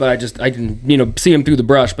 yards, but I can see them through the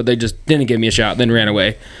brush, but they just didn't give me a shot, then ran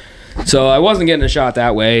away. So I wasn't getting a shot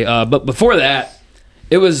that way. But before that,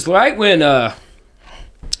 it was right when I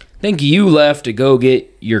think you left to go get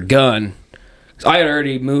your gun. I had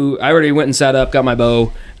already moved. I already went and sat up, got my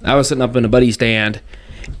bow. I was sitting up in a buddy stand,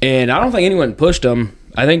 and I don't think anyone pushed them.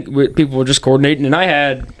 I think people were just coordinating, and I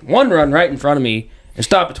had one run right in front of me and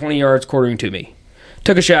stopped at 20 yards quartering to me.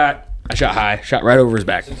 Took a shot. I shot high, shot right over his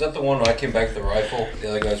back. Is that the one where I came back with the rifle? The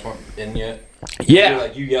other guys weren't in yet?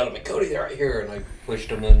 Yeah. You yelled at me, "Cody, they're right here," and I pushed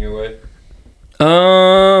them in your way?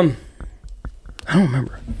 I don't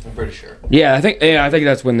remember. I'm pretty sure. Yeah, I think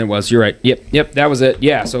that's when there was. You're right. Yep, that was it.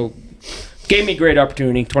 Yeah, so gave me a great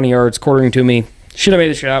opportunity. 20 yards, quartering to me. Should have made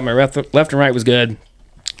the shot. My left and right was good.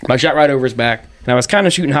 I shot right over his back. And I was kind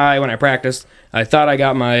of shooting high when I practiced. I thought I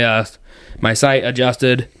got my sight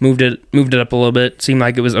adjusted, moved it up a little bit. Seemed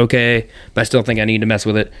like it was okay, but I still think I need to mess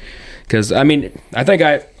with it. Because, I mean, I think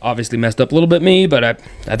I obviously messed up a little bit but I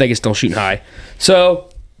think it's still shooting high. So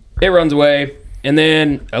it runs away. And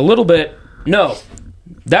then a little bit, no,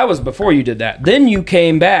 that was before you did that. Then you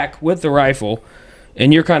came back with the rifle,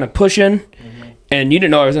 and you're kind of pushing, and you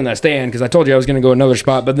didn't know I was in that stand because I told you I was going to go another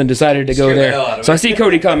spot, but then decided to go there. So I see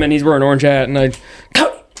Cody coming. He's wearing an orange hat, and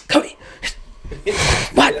Cody,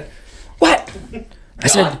 what? I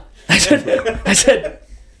said,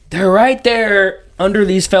 they're right there under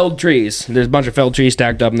these felled trees. There's a bunch of felled trees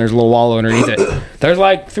stacked up, and there's a little wall underneath it. There's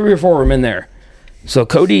like 3 or 4 of them in there. So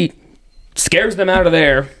Cody scares them out of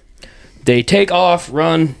there. They take off,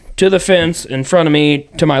 run to the fence in front of me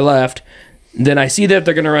to my left. Then I see that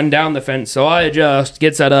they're going to run down the fence, so I adjust,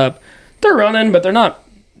 get set up. They're running, but they're not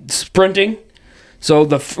sprinting. So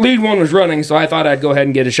the lead one was running, so I thought I'd go ahead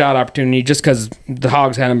and get a shot opportunity just because the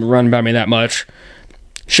hogs hadn't been running by me that much.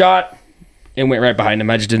 Shot and went right behind him.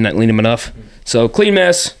 I just didn't lean him enough. So clean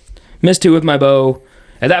miss. Missed 2 with my bow.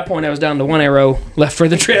 At that point, I was down to 1 arrow left for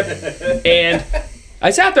the trip. And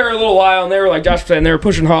I sat there a little while, and they were like Josh was saying, they were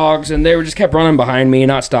pushing hogs, and they were just kept running behind me,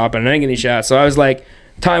 not stopping. I didn't get any shots. So I was like,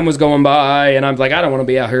 time was going by, and I'm like, I don't want to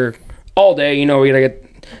be out here all day. You know, we got to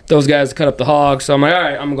get those guys to cut up the hogs. So I'm like, all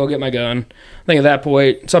right, I'm going to go get my gun. I think at that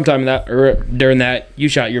point, sometime during that, you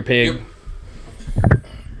shot your pig. Yep.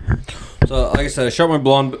 So, like I said, I shot my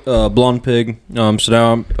blonde pig. So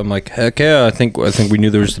now I'm like, heck yeah! I think we knew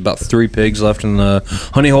there was about 3 pigs left in the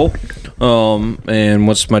honey hole. And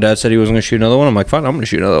once my dad said he was going to shoot another one, I'm like, fine, I'm going to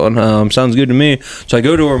shoot another one. Sounds good to me. So I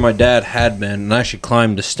go to where my dad had been, and I actually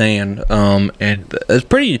climbed the stand. And it's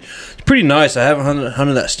pretty nice. I haven't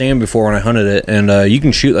hunted that stand before when I hunted it, and you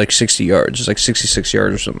can shoot like 60 yards. It's like 66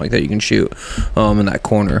 yards or something like that. You can shoot in that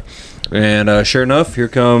corner. And sure enough, here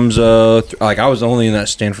comes, I was only in that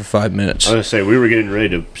stand for 5 minutes. I was going to say, we were getting ready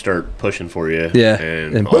to start pushing for you. Yeah.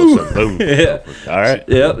 And all of a sudden, boom. Yeah. All right.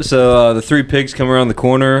 Yep. So the 3 pigs come around the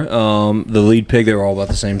corner. The lead pig, they were all about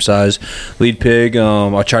the same size. Lead pig,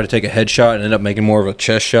 I tried to take a headshot and ended up making more of a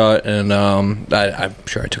chest shot. And I'm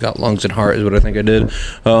sure I took out lungs and heart is what I think I did.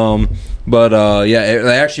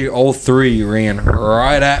 They actually, all 3 ran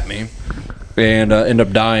right at me. And end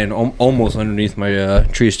up dying almost underneath my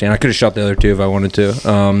tree stand. I could have shot the other 2 if I wanted to.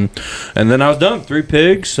 And then I was done. 3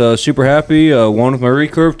 pigs. Super happy. 1 with my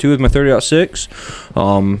recurve, 2 with my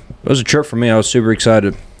 30-06. It was a trip for me. I was super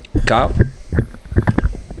excited. Kyle?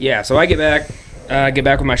 Yeah, so I get back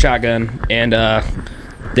with my shotgun, and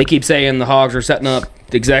they keep saying the hogs are setting up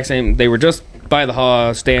the exact same. They were just by the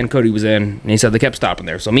hog stand Cody was in, and he said they kept stopping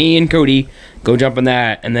there. So me and Cody go jump in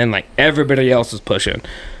that, and then like everybody else is pushing.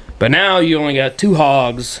 But now you only got 2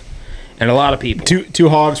 hogs and a lot of people. Two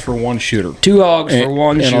hogs for 1 shooter. 2 hogs for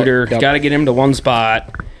 1 shooter. Yep. Got to get him to 1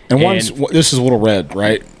 spot. And this is Little Red,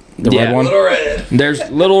 right? The red one? Little Red. There's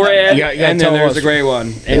Little Red, you gotta and then there's us. the gray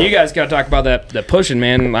one. And you guys got to talk about that pushing,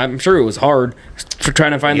 man. I'm sure it was hard for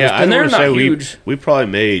trying to find those. And they're not huge. We probably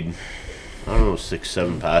made, I don't know, 6,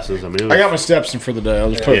 7 passes. I mean, I got my steps in for the day.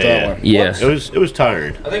 I'll just put it that way. Yeah. It was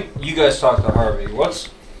tiring. I think you guys talked to Harvey.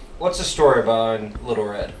 What's the story behind Little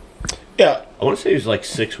Red? Yeah. I want to say it was like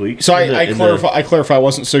 6 weeks. So I clarify. It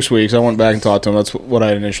wasn't 6 weeks. I went back and talked to him. That's what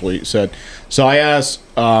I initially said. So I asked.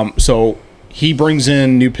 So he brings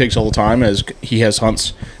in new pigs all the time, as he has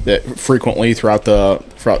hunts that frequently throughout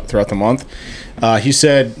the month. He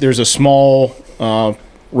said there's a small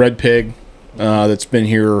red pig that's been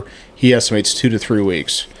here. He estimates 2 to 3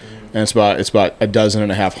 weeks, and it's about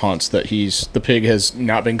 12.5 hunts that the pig has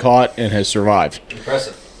not been caught and has survived.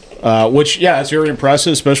 Impressive. Which, yeah, it's very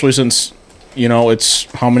impressive, especially since, it's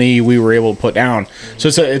how many we were able to put down. So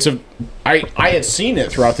I had seen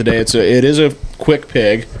it throughout the day. It is a quick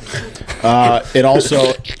pig. It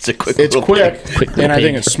also, it's quick, and I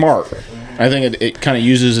think it's smart. I think it kind of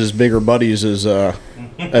uses his bigger buddies as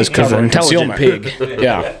cover and intelligent concealment. pig.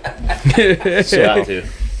 Yeah. So that too.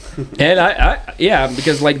 And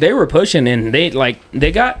because like they were pushing and they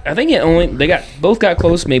both got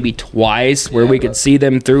close maybe twice where we could see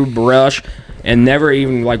them through brush and never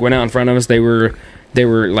even like went out in front of us. They were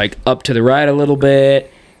like up to the right a little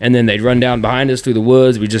bit, and then they'd run down behind us through the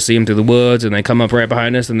woods. We just see them through the woods, and they'd come up right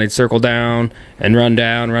behind us, and they'd circle down and run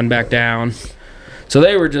back down. So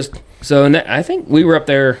they were I think we were up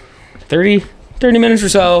there 30 minutes or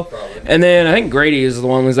so. Probably. And then I think Grady is the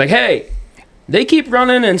one who's like, hey, they keep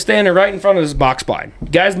running and standing right in front of this box blind.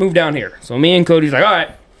 Guys, move down here. So me and Cody's like, all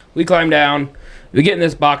right, we climb down. We get in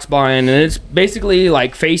this box blind, and it's basically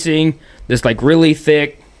like facing this like really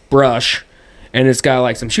thick brush, and it's got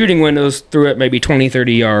like some shooting windows through it, maybe 20,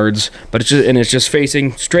 30 yards, but it's just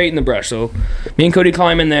facing straight in the brush. So me and Cody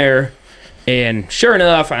climb in there, and sure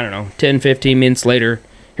enough, I don't know, 10, 15 minutes later,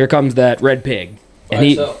 here comes that red pig.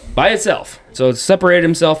 By itself. So it's separated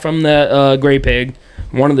himself from the gray pig,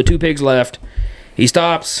 one of the 2 pigs left. He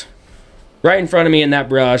stops right in front of me in that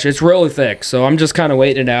brush. It's really thick, so I'm just kind of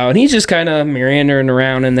waiting it out. And he's just kind of meandering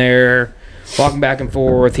around in there, walking back and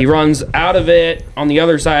forth. He runs out of it. On the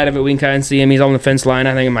other side of it, we can kind of see him. He's on the fence line.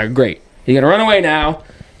 I think I'm like, great. He's going to run away now.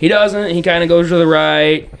 He doesn't. He kind of goes to the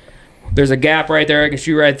right. There's a gap right there. I can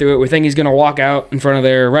shoot right through it. We think he's going to walk out in front of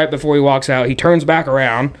there. Right before he walks out, he turns back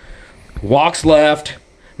around, walks left.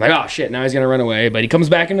 I'm like, oh shit, now he's gonna run away. But he comes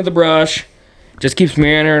back into the brush, just keeps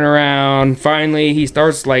meandering around. Finally, he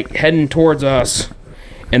starts like heading towards us,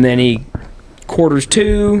 and then he quarters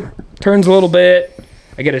to, turns a little bit.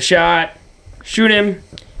 I get a shot, shoot him,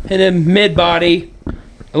 hit him mid body,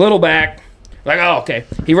 a little back. Like, oh, okay.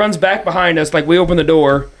 He runs back behind us, like we open the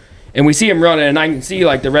door, and we see him running, and I can see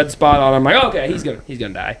like the red spot on him. I'm like, okay, he's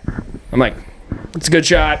gonna die. I'm like, it's a good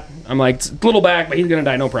shot. I'm like, it's a little back, but he's gonna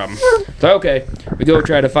die, no problem. So okay, we go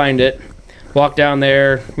try to find it. Walk down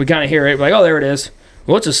there. We kind of hear it. We're like, oh, there it is.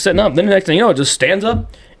 Well, it's just sitting up. Then the next thing you know, it just stands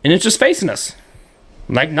up, and it's just facing us.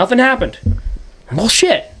 Like nothing happened. Well,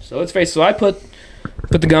 shit. So it's facing. So I put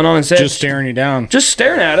the gun on and said, Just staring you down. just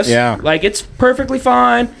staring at us. Yeah. Like it's perfectly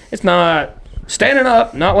fine. It's not standing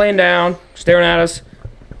up, not laying down, staring at us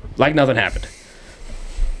like nothing happened.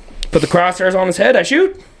 Put the crosshairs on his head. I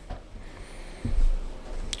shoot.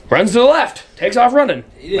 Runs to the left. Takes off running.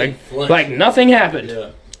 Like nothing happened. Yeah.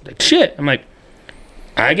 Like shit. I'm like,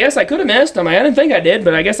 I guess I could have missed. I'm like, I didn't think I did,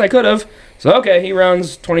 but I guess I could have. So okay, he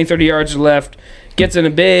runs 20, 30 yards to the left. Gets in a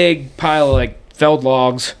big pile of like felled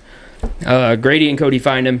logs. Grady and Cody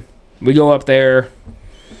find him. We go up there.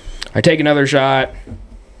 I take another shot.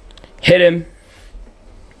 Hit him.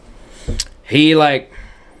 He like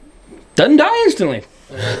doesn't die instantly.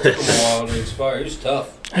 It took him a while to expire. He was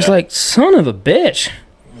tough. I was like, son of a bitch.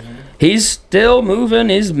 He's still moving.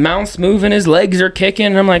 His mouth's moving. His legs are kicking.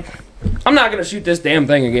 And I'm like, I'm not going to shoot this damn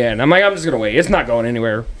thing again. I'm like, I'm just going to wait. It's not going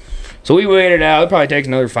anywhere. So we waited out. It probably takes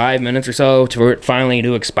another 5 minutes or so for it finally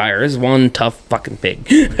to expire. This is one tough fucking pig.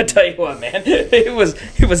 I tell you what, man.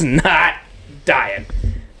 It was not dying.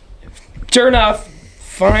 Sure enough,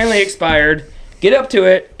 finally expired. Get up to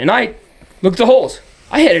it, and I look at the holes.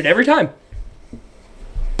 I hit it every time.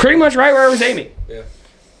 Pretty much right where I was aiming. Yeah.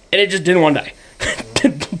 And it just didn't want to die.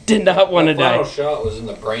 Did not want to die. The final shot was in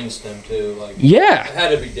the brainstem too. Like, Yeah. it had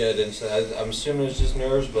to be dead inside. I'm assuming it's just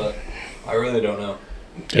nerves, but I really don't know.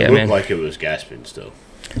 Yeah, It looked man. like it was gasping still.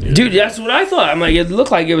 Dude, that's what I thought. I'm like, it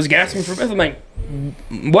looked like it was gasping for breath. I'm like,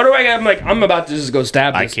 what do I got? I'm like, I'm about to just go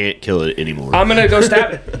stab this. I can't kill it anymore. I'm gonna go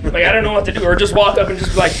stab it. Like, I don't know what to do. Or just walk up and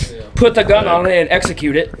just like put the gun on it and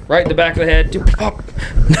execute it right in the back of the head. Dude, pop.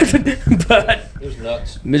 But It was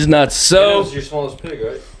nuts. it's nuts. That So was your smallest pig,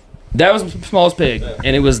 right? that was the smallest pig, Yeah.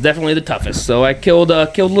 and it was definitely the toughest. So I killed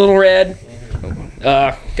Little Red.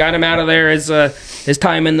 Got him out of there. His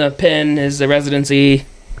time in the pen, his residency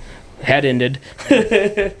had ended.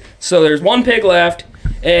 So there's one pig left,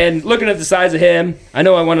 and looking at the size of him, I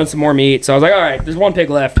know I wanted some more meat. So I was like, all right, there's one pig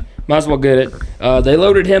left. Might as well get it. They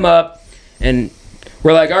loaded him up, and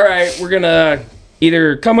we're like, all right, we're gonna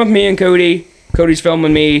either come with me and Cody. Cody's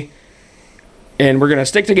filming me. And we're gonna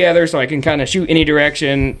stick together so I can kind of shoot any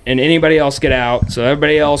direction, and anybody else get out. So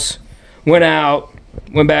everybody else went out,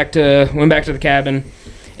 went back to the cabin, and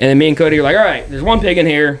then me and Cody were like, all right, there's one pig in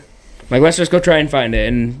here. Like, let's just go try and find it.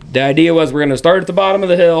 And the idea was we're gonna start at the bottom of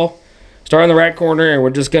the hill, start in the right corner, and we're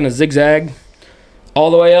just gonna zigzag all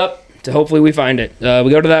the way up to hopefully we find it. We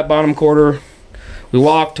go to that bottom quarter. We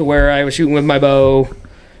walk to where I was shooting with my bow.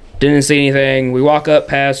 Didn't see anything. We walk up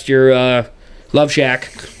past your love shack.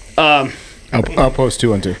 Outpost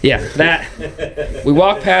 212. Yeah, that. We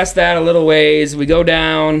walk past that a little ways. We go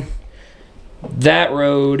down that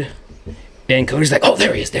road, and Cody's like, "Oh,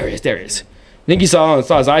 there he is! There he is! There he is!" I think you saw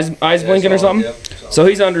his eyes blinking or something. Yep. So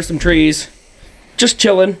he's under some trees, just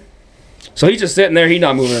chilling. So he's just sitting there. He's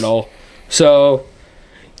not moving at all. So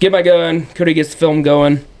get my gun. Cody gets the film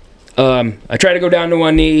going. I try to go down to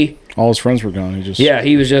one knee. All his friends were gone.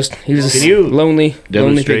 He was Can you lonely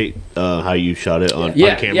demonstrate how you shot it on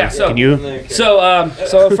camera? Yeah, so- Can you?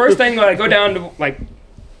 So first thing when I go down to like,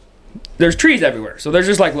 there's trees everywhere, so there's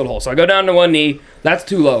just like little holes. So I go down to one knee. That's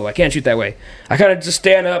too low. I can't shoot that way. I kind of just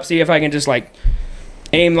stand up, see if I can just like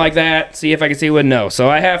aim like that, see if I can see what. No, so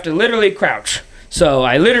I have to literally crouch. So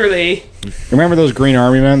I literally. Remember those Green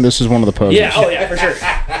Army men? This is one of the poses. Yeah. Oh yeah, for sure.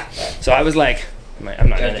 So I was like, I'm not I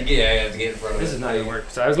gonna. have to get in front of This is not gonna work.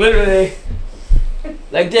 So I was literally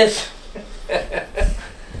like this,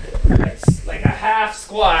 like a half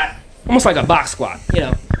squat, almost like a box squat,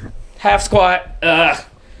 half squat.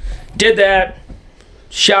 Did that,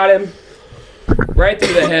 shot him right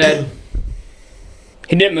through the head.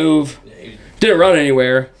 He didn't move, didn't run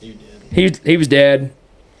anywhere. He was dead,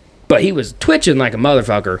 but he was twitching like a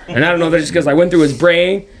motherfucker. And I don't know if that's just because I went through his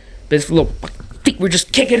brain, but his little feet were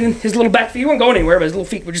just kicking in. His little back feet, he wasn't going anywhere, but his little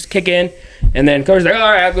feet were just kicking. And then Cody's like, all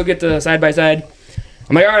right, I'll go get the side by side.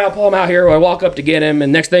 I'm like, all right, I'll pull him out here. I walk up to get him,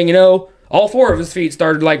 and next thing you know, all four of his feet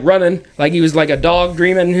started like running, like he was like a dog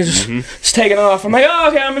dreaming. He was just taking off. I'm like, oh,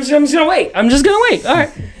 okay, I'm just gonna wait. I'm just gonna wait. All right.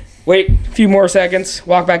 Wait a few more seconds.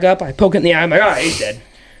 Walk back up. I poke it in the eye. I'm like, oh, he's dead.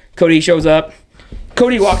 Cody shows up.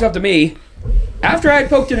 Cody walks up to me. After I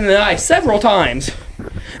poked it in the eye several times,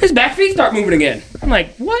 his back feet start moving again. I'm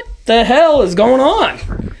like, what the hell is going on?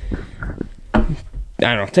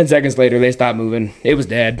 I don't know. 10 seconds later, they stopped moving. It was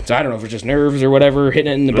dead. So I don't know if it's just nerves or whatever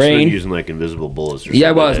hitting it in the Must have brain. been using like invisible bullets or something. Yeah,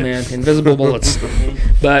 I was, man. Invisible bullets.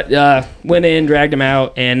 But went in, dragged them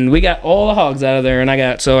out, and we got all the hogs out of there. And I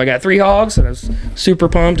got 3 hogs, and I was super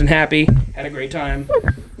pumped and happy. Had a great time.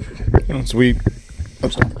 So we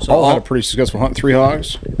all had a pretty successful hunt. 3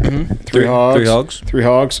 hogs. Mm-hmm. 3 hogs. 3 hogs. 3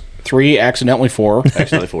 hogs. 3, accidentally 4.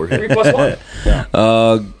 Accidentally 4. 3 plus 1. Yeah.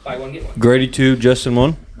 Buy one, get one. Grady 2, Justin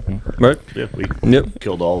 1. Right? Yeah, we Yep.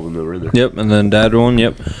 killed all of them that were in there. Yep, and then Dad 1.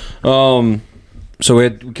 Yep. So we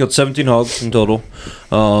killed 17 hogs in total.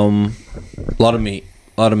 A lot of meat.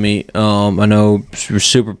 I know we're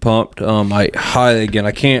super pumped.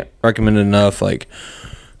 I can't recommend it enough. Like,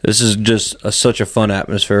 this is just such a fun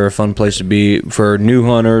atmosphere, a fun place to be for new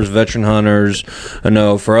hunters, veteran hunters. I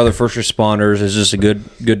know for other first responders, it's just good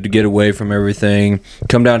to get away from everything.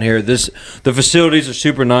 Come down here. The facilities are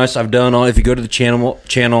super nice. I've done if you go to the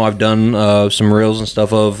channel, I've done some reels and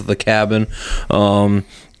stuff of the cabin.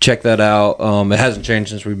 Check that out. It hasn't changed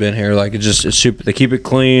since we've been here. Like, it's super. They keep it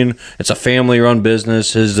clean. It's a family-run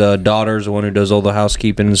business. His daughter's the one who does all the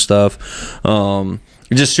housekeeping and stuff.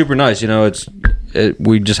 It's just super nice. You know,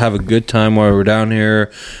 we just have a good time while we're down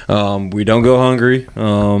here. We don't go hungry.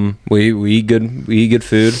 We eat good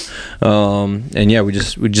food. And yeah, we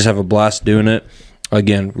just have a blast doing it.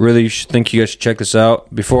 Again, really think you guys should check this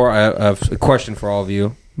out. Before, I have a question for all of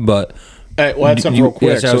you, but. Well, that's something real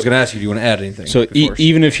quick. Yes, I was going to ask you. Do you want to add anything? So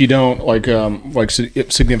even if you don't like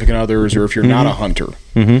significant others, or if you're not a hunter,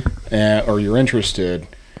 or you're interested,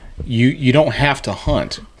 you don't have to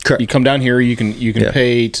hunt. Correct. You come down here. You can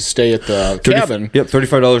pay to stay at the cabin. Yep,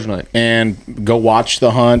 $35 a night, and go watch the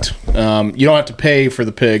hunt. You don't have to pay for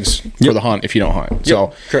the pigs for the hunt if you don't hunt.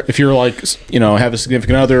 So if you're like have a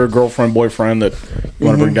significant other, girlfriend, boyfriend that you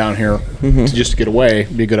want to bring down here to get away,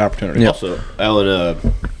 it'd be a good opportunity. Yep. Also,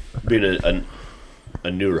 Alan, being a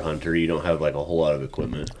newer hunter, you don't have like a whole lot of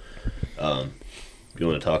equipment. You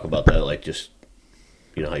want to talk about that, like just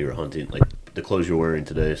how you were hunting, like the clothes you're wearing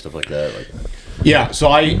today, stuff like that. Like, yeah.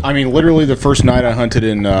 So I mean, literally the first night I hunted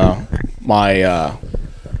in my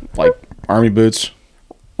like army boots,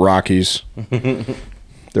 Rockies.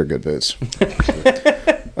 They're good boots.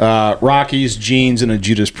 Rockies, jeans, and a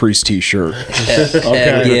Judas Priest t-shirt.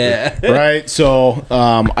 Okay. Yeah. Right. So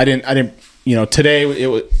I didn't. Today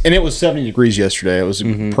it was 70 degrees yesterday. It was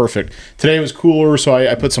perfect. Today it was cooler, so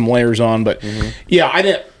I put some layers on. But yeah,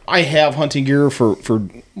 I have hunting gear for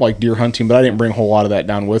like deer hunting, but I didn't bring a whole lot of that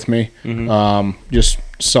down with me. Just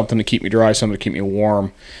something to keep me dry, something to keep me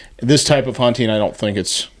warm. This type of hunting, I don't think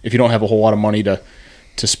it's, if you don't have a whole lot of money to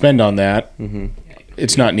spend on that,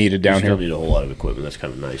 it's not needed down you still here. need a whole lot of equipment. That's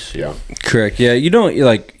kind of nice. Yeah. Correct. Yeah, you don't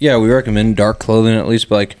we recommend dark clothing at least,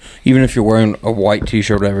 but like even if you're wearing a white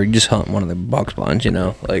t-shirt or whatever, you just hunt one of the box blinds.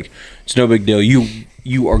 Like it's no big deal.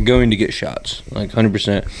 You are going to get shots, like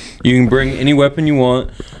 100%. You can bring any weapon you want,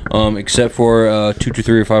 except for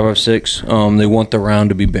 223 or 556. They want the round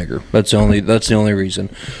to be bigger. That's the only reason.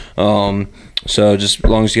 So just as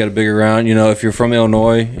long as you got a bigger round, if you're from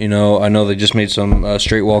Illinois, I know they just made some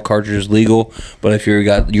straight wall cartridges legal, but if you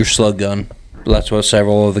got your slug gun, that's what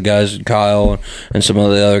several of the guys, Kyle and some of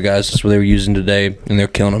the other guys, that's what they were using today, and they're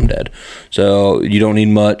killing them dead. So you don't need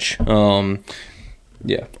much.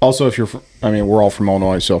 Yeah. Also, we're all from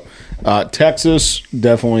Illinois, so Texas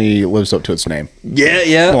definitely lives up to its name.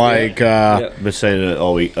 Yeah. Like, Been saying it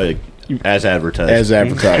all week, as advertised. as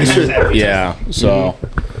advertised. Yeah. So.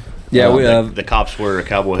 Yeah, we have the cops wear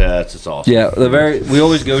cowboy hats. It's awesome. Yeah, we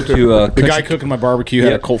always go to the guy cooking my barbecue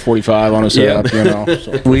had a Colt 45 on his head.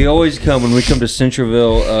 So. We always come when we come to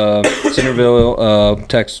Centerville,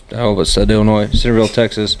 Texas. I hope it's Illinois, Centerville,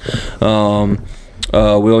 Texas. We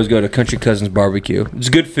always go to Country Cousins Barbecue. It's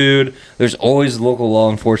good food. There's always local law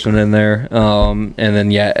enforcement in there, and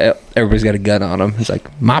then everybody's got a gun on them. It's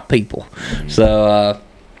like my people. So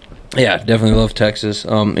yeah, definitely love Texas.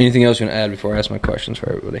 Anything else you want to add before I ask my questions for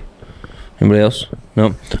everybody? Anybody else?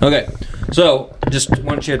 No? Okay. So, just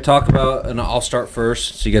want you to talk about, and I'll start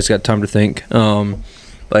first, so you guys got time to think.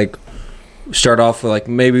 Start off with,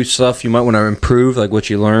 maybe stuff you might want to improve, what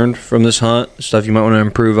you learned from this hunt, stuff you might want to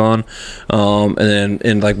improve on, and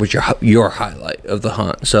then, what's your highlight of the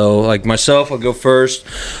hunt. So, myself, I'll go first.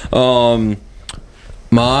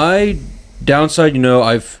 My downside,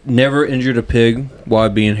 I've never injured a pig while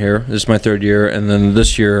being here. This is my 3rd year, and then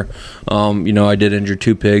this year, I did injure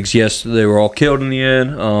 2 pigs. Yes, they were all killed in the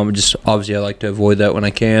end. Just obviously, I like to avoid that when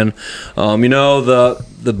I can.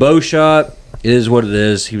 The bow shot is what it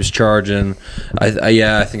is. He was charging.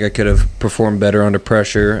 I think I could have performed better under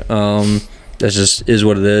pressure. That just is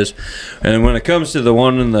what it is. And when it comes to the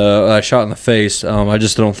one in the shot in the face, I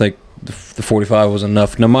just don't think the 45 was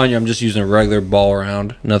enough. Now, mind you, I'm just using a regular ball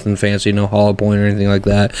round, nothing fancy, no hollow point or anything like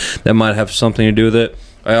that. That might have something to do with it.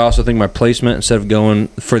 I also think my placement, instead of going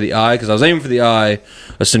for the eye, because I was aiming for the eye,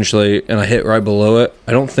 essentially, and I hit right below it.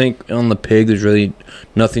 I don't think on the pig there's really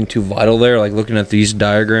nothing too vital there. Like, looking at these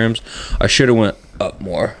diagrams, I should have went up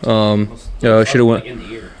more. I should have went...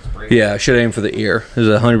 Yeah, I should have aimed for the ear. It was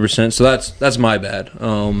 100%. So that's my bad.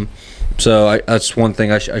 That's one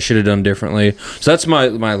thing I should have done differently. So that's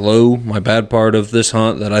my bad part of this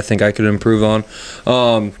hunt that I think I could improve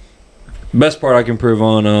on. Best part I can improve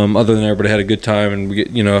on, other than everybody had a good time and we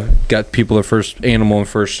got people their first animal and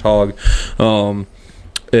first hog,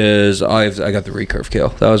 is I got the recurve kill.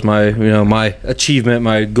 That was my my achievement,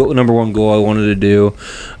 my number one goal I wanted to do.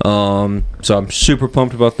 So I'm super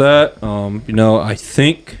pumped about that.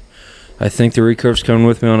 I think the recurve's coming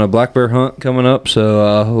with me on a black bear hunt coming up,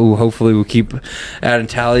 so hopefully we'll keep adding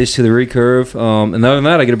tallies to the recurve. And other than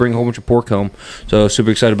that, I get to bring a whole bunch of pork home, so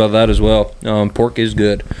super excited about that as well. Pork is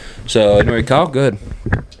good. So anyway, Kyle, good.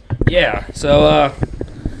 Yeah, so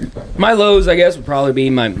my lows, I guess, would probably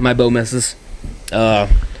be my bow misses.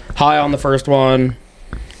 High on the first one.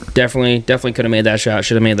 Definitely could have made that shot.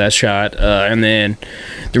 Should have made that shot. And then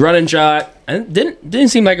the running shot, didn't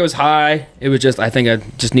seem like it was high. It was just, I think I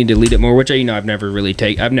just need to lead it more, which I've never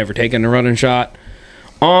taken a running shot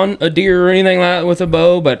on a deer or anything like that with a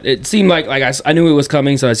bow. But it seemed like I knew it was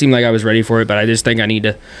coming, so it seemed like I was ready for it. But I just think I need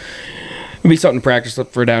to. It'll be something to practice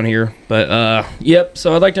for down here. But yep.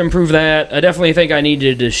 So I'd like to improve that. I definitely think I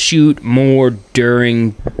needed to shoot more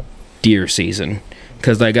during deer season.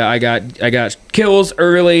 Because I got kills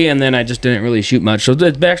early, and then I just didn't really shoot much. So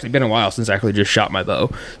it's actually been a while since I actually just shot my bow.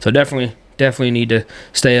 So definitely need to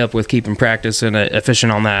stay up with keeping practice and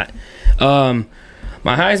efficient on that.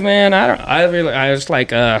 My highs, man, I was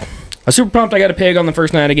super pumped I got a pig on the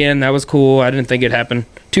first night again. That was cool. I didn't think it'd happen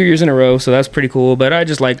 2 years in a row, so that's pretty cool. But I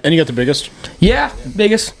just And you got the biggest? Yeah,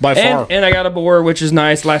 biggest. By far. And I got a boar, which is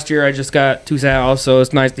nice. Last year I just got 2 sows, so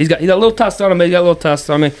it's nice. He's got a little tusk on him, but he's got a little tusk,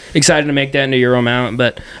 so I'm excited to make that into Euro mount.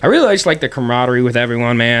 But I really just like the camaraderie with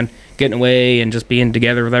everyone, man. Getting away and just being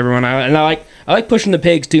together with everyone. I like pushing the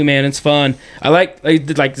pigs too, man. It's fun. I like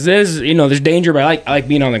this, there's danger, but I like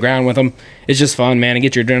being on the ground with them. It's just fun, man, and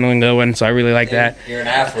get your adrenaline going. So I really like that. You're an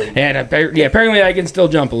athlete. And apparently I can still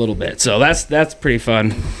jump a little bit. So that's pretty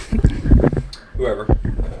fun. Whoever.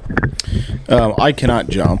 I cannot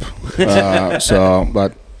jump.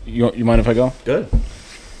 But you mind if I go? Good.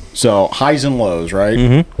 So highs and lows, right?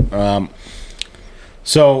 Mm-hmm.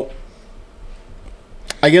 So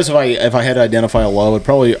I guess if I had to identify a low,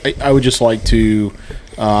 I would just like to,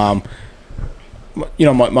 my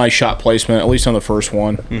shot placement, at least on the first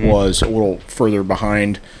one, was a little further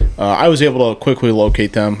behind. I was able to quickly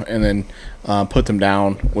locate them and then put them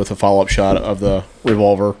down with a follow-up shot of the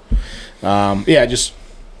revolver. I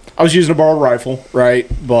was using a borrowed rifle, right?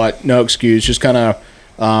 But no excuse. Just kind of,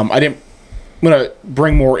 I'm gonna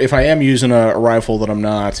bring more. If I am using a rifle that I'm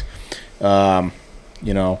not,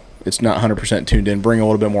 it's not 100% tuned in. Bring a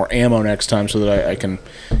little bit more ammo next time so that I can,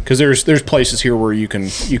 because there's places here where you can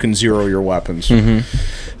zero your weapons.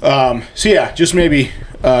 Just maybe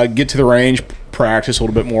get to the range, practice a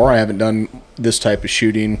little bit more. I haven't done this type of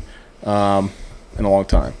shooting in a long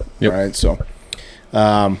time. Yep. Right. So,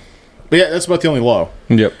 but yeah, that's about the only low.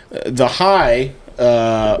 Yep. The high,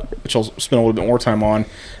 which I'll spend a little bit more time on.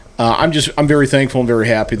 I'm very thankful and very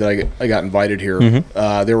happy that I got invited here.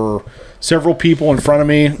 There were several people in front of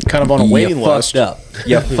me, kind of on a waiting list.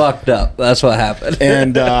 You fucked up. That's what happened.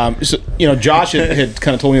 And Josh had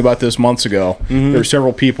kind of told me about this months ago. There were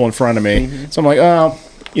several people in front of me, so I'm like,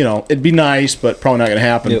 it'd be nice, but probably not going to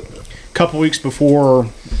happen. Yep. A couple weeks before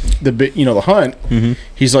the hunt,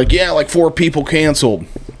 he's like, yeah, like 4 people canceled.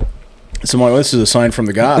 So I'm like, this is a sign from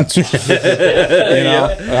the gods. I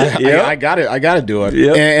got it. I got to do it.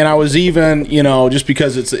 Yep. And I was even, just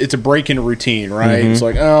because it's a break in routine, right? It's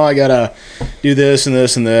like, oh, I got to do this and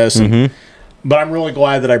this and this. But I'm really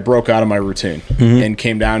glad that I broke out of my routine and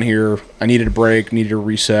came down here. I needed a break, needed a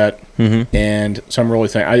reset. And so I'm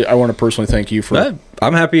really I want to personally thank you for.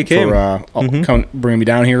 I'm happy you came. For bringing me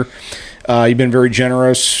down here. You've been very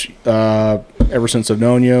generous ever since I've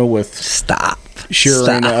known you with. Stop.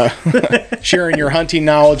 sharing sharing your hunting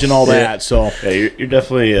knowledge and all that. So Yeah, you're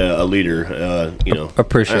definitely a leader.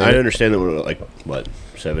 Appreciate I it. understand that we're like, what,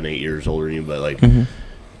 7, 8 years older than you, but like,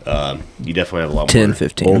 you definitely have a lot 10, more.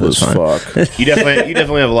 15. old That's as fine. fuck. You definitely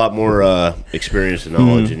have a lot more experience and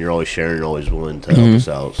knowledge, and you're always sharing, always willing to help us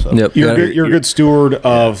out. So Yep. You're a good steward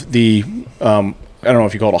of the I don't know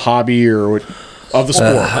if you call it a hobby or what, of the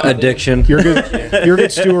sport. Addiction. You're a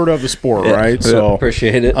good steward of the sport, right? So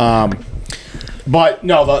appreciate it. but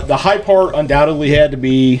no, the high part undoubtedly had to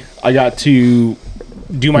be I got to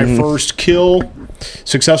do my first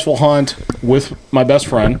successful hunt with my best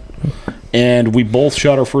friend, and we both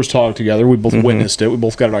shot our first hog together. We both witnessed it. We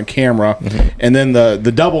both got it on camera, and then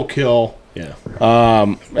the double kill. yeah, Our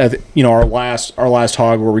last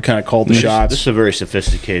hog where we kind of called the shots. this is a very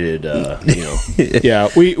sophisticated, Yeah,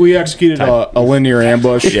 we executed a linear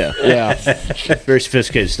ambush. Yeah. yeah. very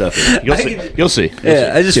sophisticated stuff. You'll see.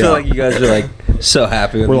 Yeah, I just feel like you guys are like so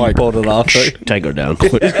happy when We're you like, pulled it off. Like, Tango down.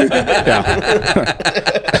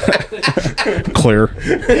 Clear.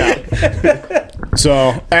 Yeah.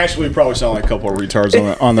 So actually, we probably sound like a couple of retards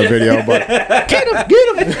on the video, but get him.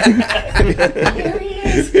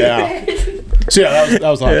 Yeah. So yeah, that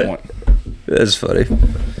was the high point. that's funny.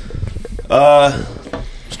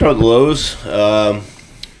 Start with the lows.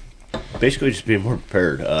 Basically, just being more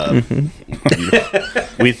prepared.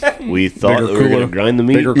 We thought that we were going to grind the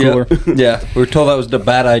meat. Bigger, cooler. Yeah, we were told that was the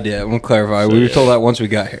bad idea. I'm gonna clarify. We were told that once we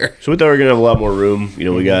got here. So we thought we were going to have a lot more room.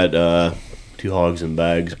 We got 2 hogs in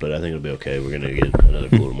bags, but I think it'll be okay. We're going to get another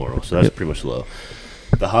cooler tomorrow. So that's pretty much low.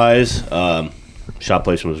 The highs, shot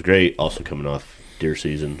placement was great. Also coming off deer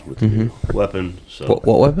season with the new weapon. So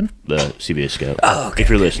What weapon? the CBA Scout. Oh, okay. If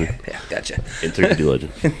you're listening. Yeah, gotcha. In 3D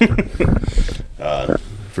Legend.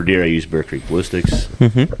 For deer, I use Bear Creek Ballistics.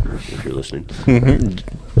 If you're listening.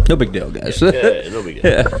 No big deal, guys. Yeah, no big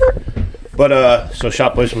deal. Yeah. But so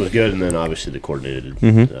shot placement was good, and then obviously the coordinated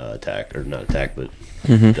attack, or not attack, but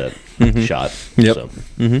that shot. Yep. So.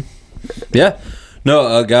 Yeah.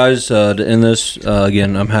 No, guys, to end this,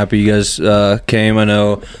 again, I'm happy you guys came. I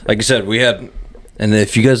know, like I said, we had, and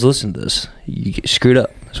if you guys listen to this, you get screwed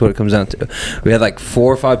up. That's what it comes down to. We had like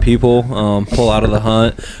 4 or 5 people pull out of the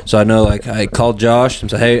hunt. So I know, like, I called Josh and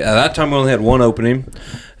said, hey, at that time we only had 1 opening.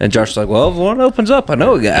 And Josh was like, well, if one opens up, I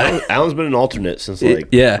know a guy. Alan's been an alternate since,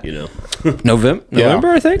 like, November,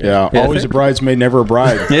 I think. Yeah, always a bridesmaid, never a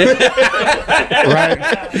bride. Right.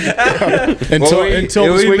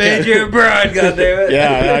 until this we weekend. made you a bride, goddammit.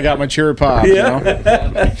 Yeah, I got my cherry pop.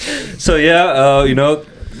 Yeah. So yeah,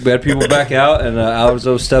 we had people back out, and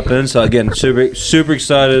Alzo step in. So again, super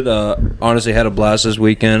excited. Honestly, had a blast this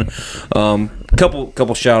weekend.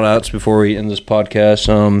 Couple shout outs before we end this podcast.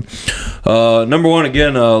 Number one,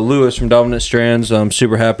 again, Lewis from Dominant Strands. I'm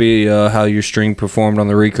super happy how your string performed on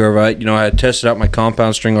the recurve. I had tested out my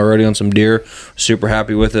compound string already on some deer. Super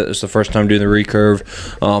happy with it. It's the first time doing the recurve.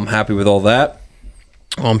 Happy with all that.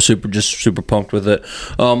 I'm super pumped with it.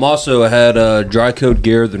 Also, I had Dry Coat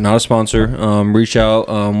Gear. They're not a sponsor. Reach out.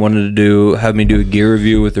 Wanted to have me do a gear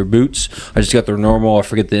review with their boots. I just got their normal. I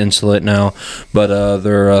forget the insulate now, but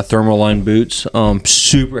they're thermal line boots.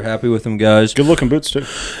 Super happy with them, guys. Good looking boots too.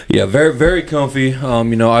 Yeah, very very comfy.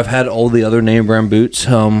 I've had all the other name brand boots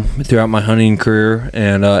throughout my hunting career,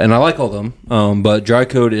 and I like all of them. But Dry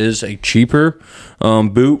Coat is a cheaper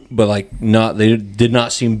boot, but they did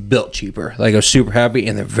not seem built cheaper. Like, I was super happy,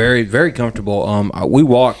 and they're very very comfortable. We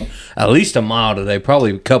walked at least a mile today,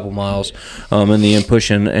 probably a couple miles in the end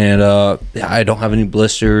pushing, and I don't have any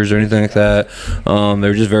blisters or anything like that.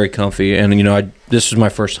 They're just very comfy, and this was my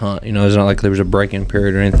first hunt. It's not like there was a break-in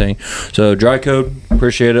period or anything. So Dry Coat,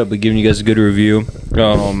 appreciate it. I'll be giving you guys a good review.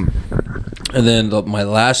 And then my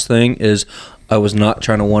last thing is, I was not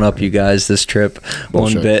trying to one-up you guys this trip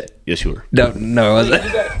one bit. Yes, you were. No, I wasn't.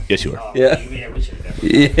 Yes, you were. Yeah.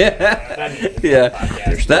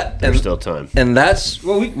 Yeah. There's still time. And that's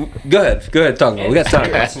go ahead, talk about it. We got time.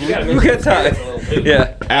 We got time.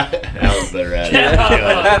 Yeah. Alan's better at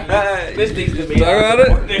it. This needs to be Talk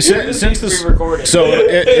about it. Since this, so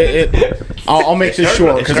I'll make this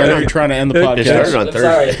short because I know you're trying to end the It started podcast. on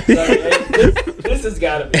Thursday. Sorry. This has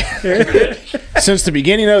got to be. Since the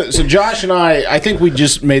beginning of it, so Josh and I think we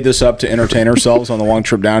just made this up to entertain ourselves on the long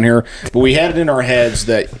trip down here, but we had it in our heads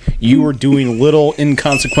that you were doing little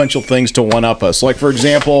inconsequential things to one-up us. Like, for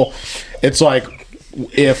example, it's like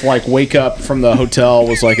if wake up from the hotel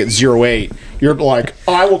was like at 08, you're like,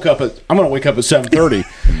 oh, I'm going to wake up at 7:30.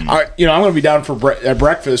 I'm going to be down for at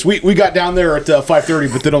breakfast. We got down there at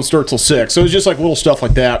 5:30, but they don't start till 6. So it's just like little stuff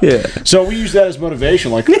like that. Yeah. So we use that as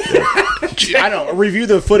motivation. Like, I don't review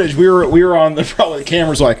the footage. We were on the probably the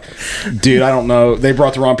cameras like, dude, I don't know. They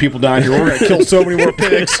brought the wrong people down here. We're gonna kill so many more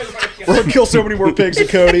pigs. We're gonna kill so many more pigs than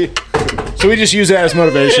Cody. So we just use that as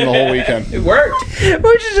motivation the whole weekend. It worked.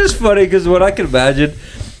 Which is just funny because what I can imagine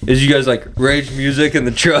is you guys like rage music in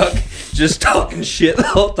the truck, just talking shit the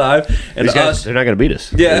whole time, and These guys, they're not going to beat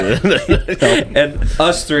us. Yeah. And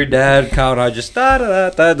us three, Dad, Kyle, and I just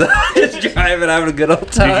just driving, having a good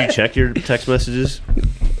old time. Did you check your text messages?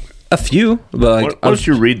 A few, but like, Why don't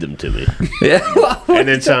you read them to me? Yeah. And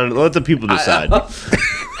then let the people decide.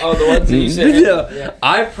 Oh, the ones that you said. Yeah.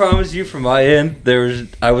 I promise you, from my end,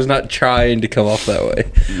 I was not trying to come off that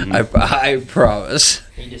way. I promise.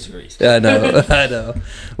 He disagrees. I know. I know.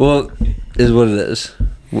 Well, is what it is.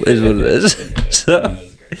 Is what it is. So,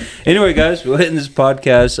 anyway, guys, we're hitting this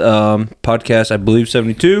podcast. Podcast, I believe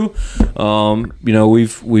 72.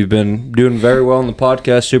 We've been doing very well on the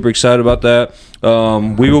podcast. Super excited about that.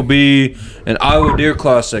 We will be an Iowa Deer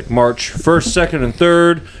Classic March 1st, 2nd, and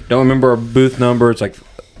 3rd. Don't remember our booth number. It's like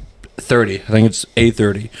 30. I think it's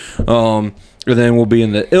A30. And then we'll be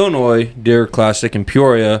in the Illinois Deer Classic in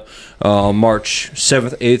Peoria, March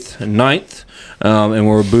 7th, 8th, and 9th. And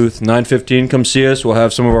we're booth 915. Come see us. We'll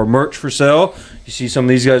have some of our merch for sale. You see some of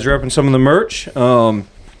these guys repping some of the merch.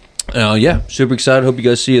 Yeah, super excited. Hope you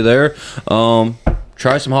guys see you there.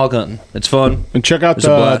 Try some hog hunting. It's fun. And check out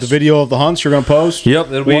the video of the hunts you're going to post.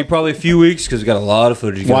 Yep, it'll be probably a few weeks because we got a lot of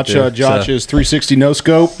footage. Watch Josh's 360 no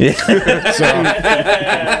scope. Yeah.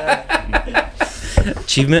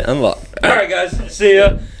 Achievement unlocked. All right, guys. See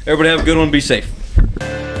ya. Everybody have a good one. Be safe.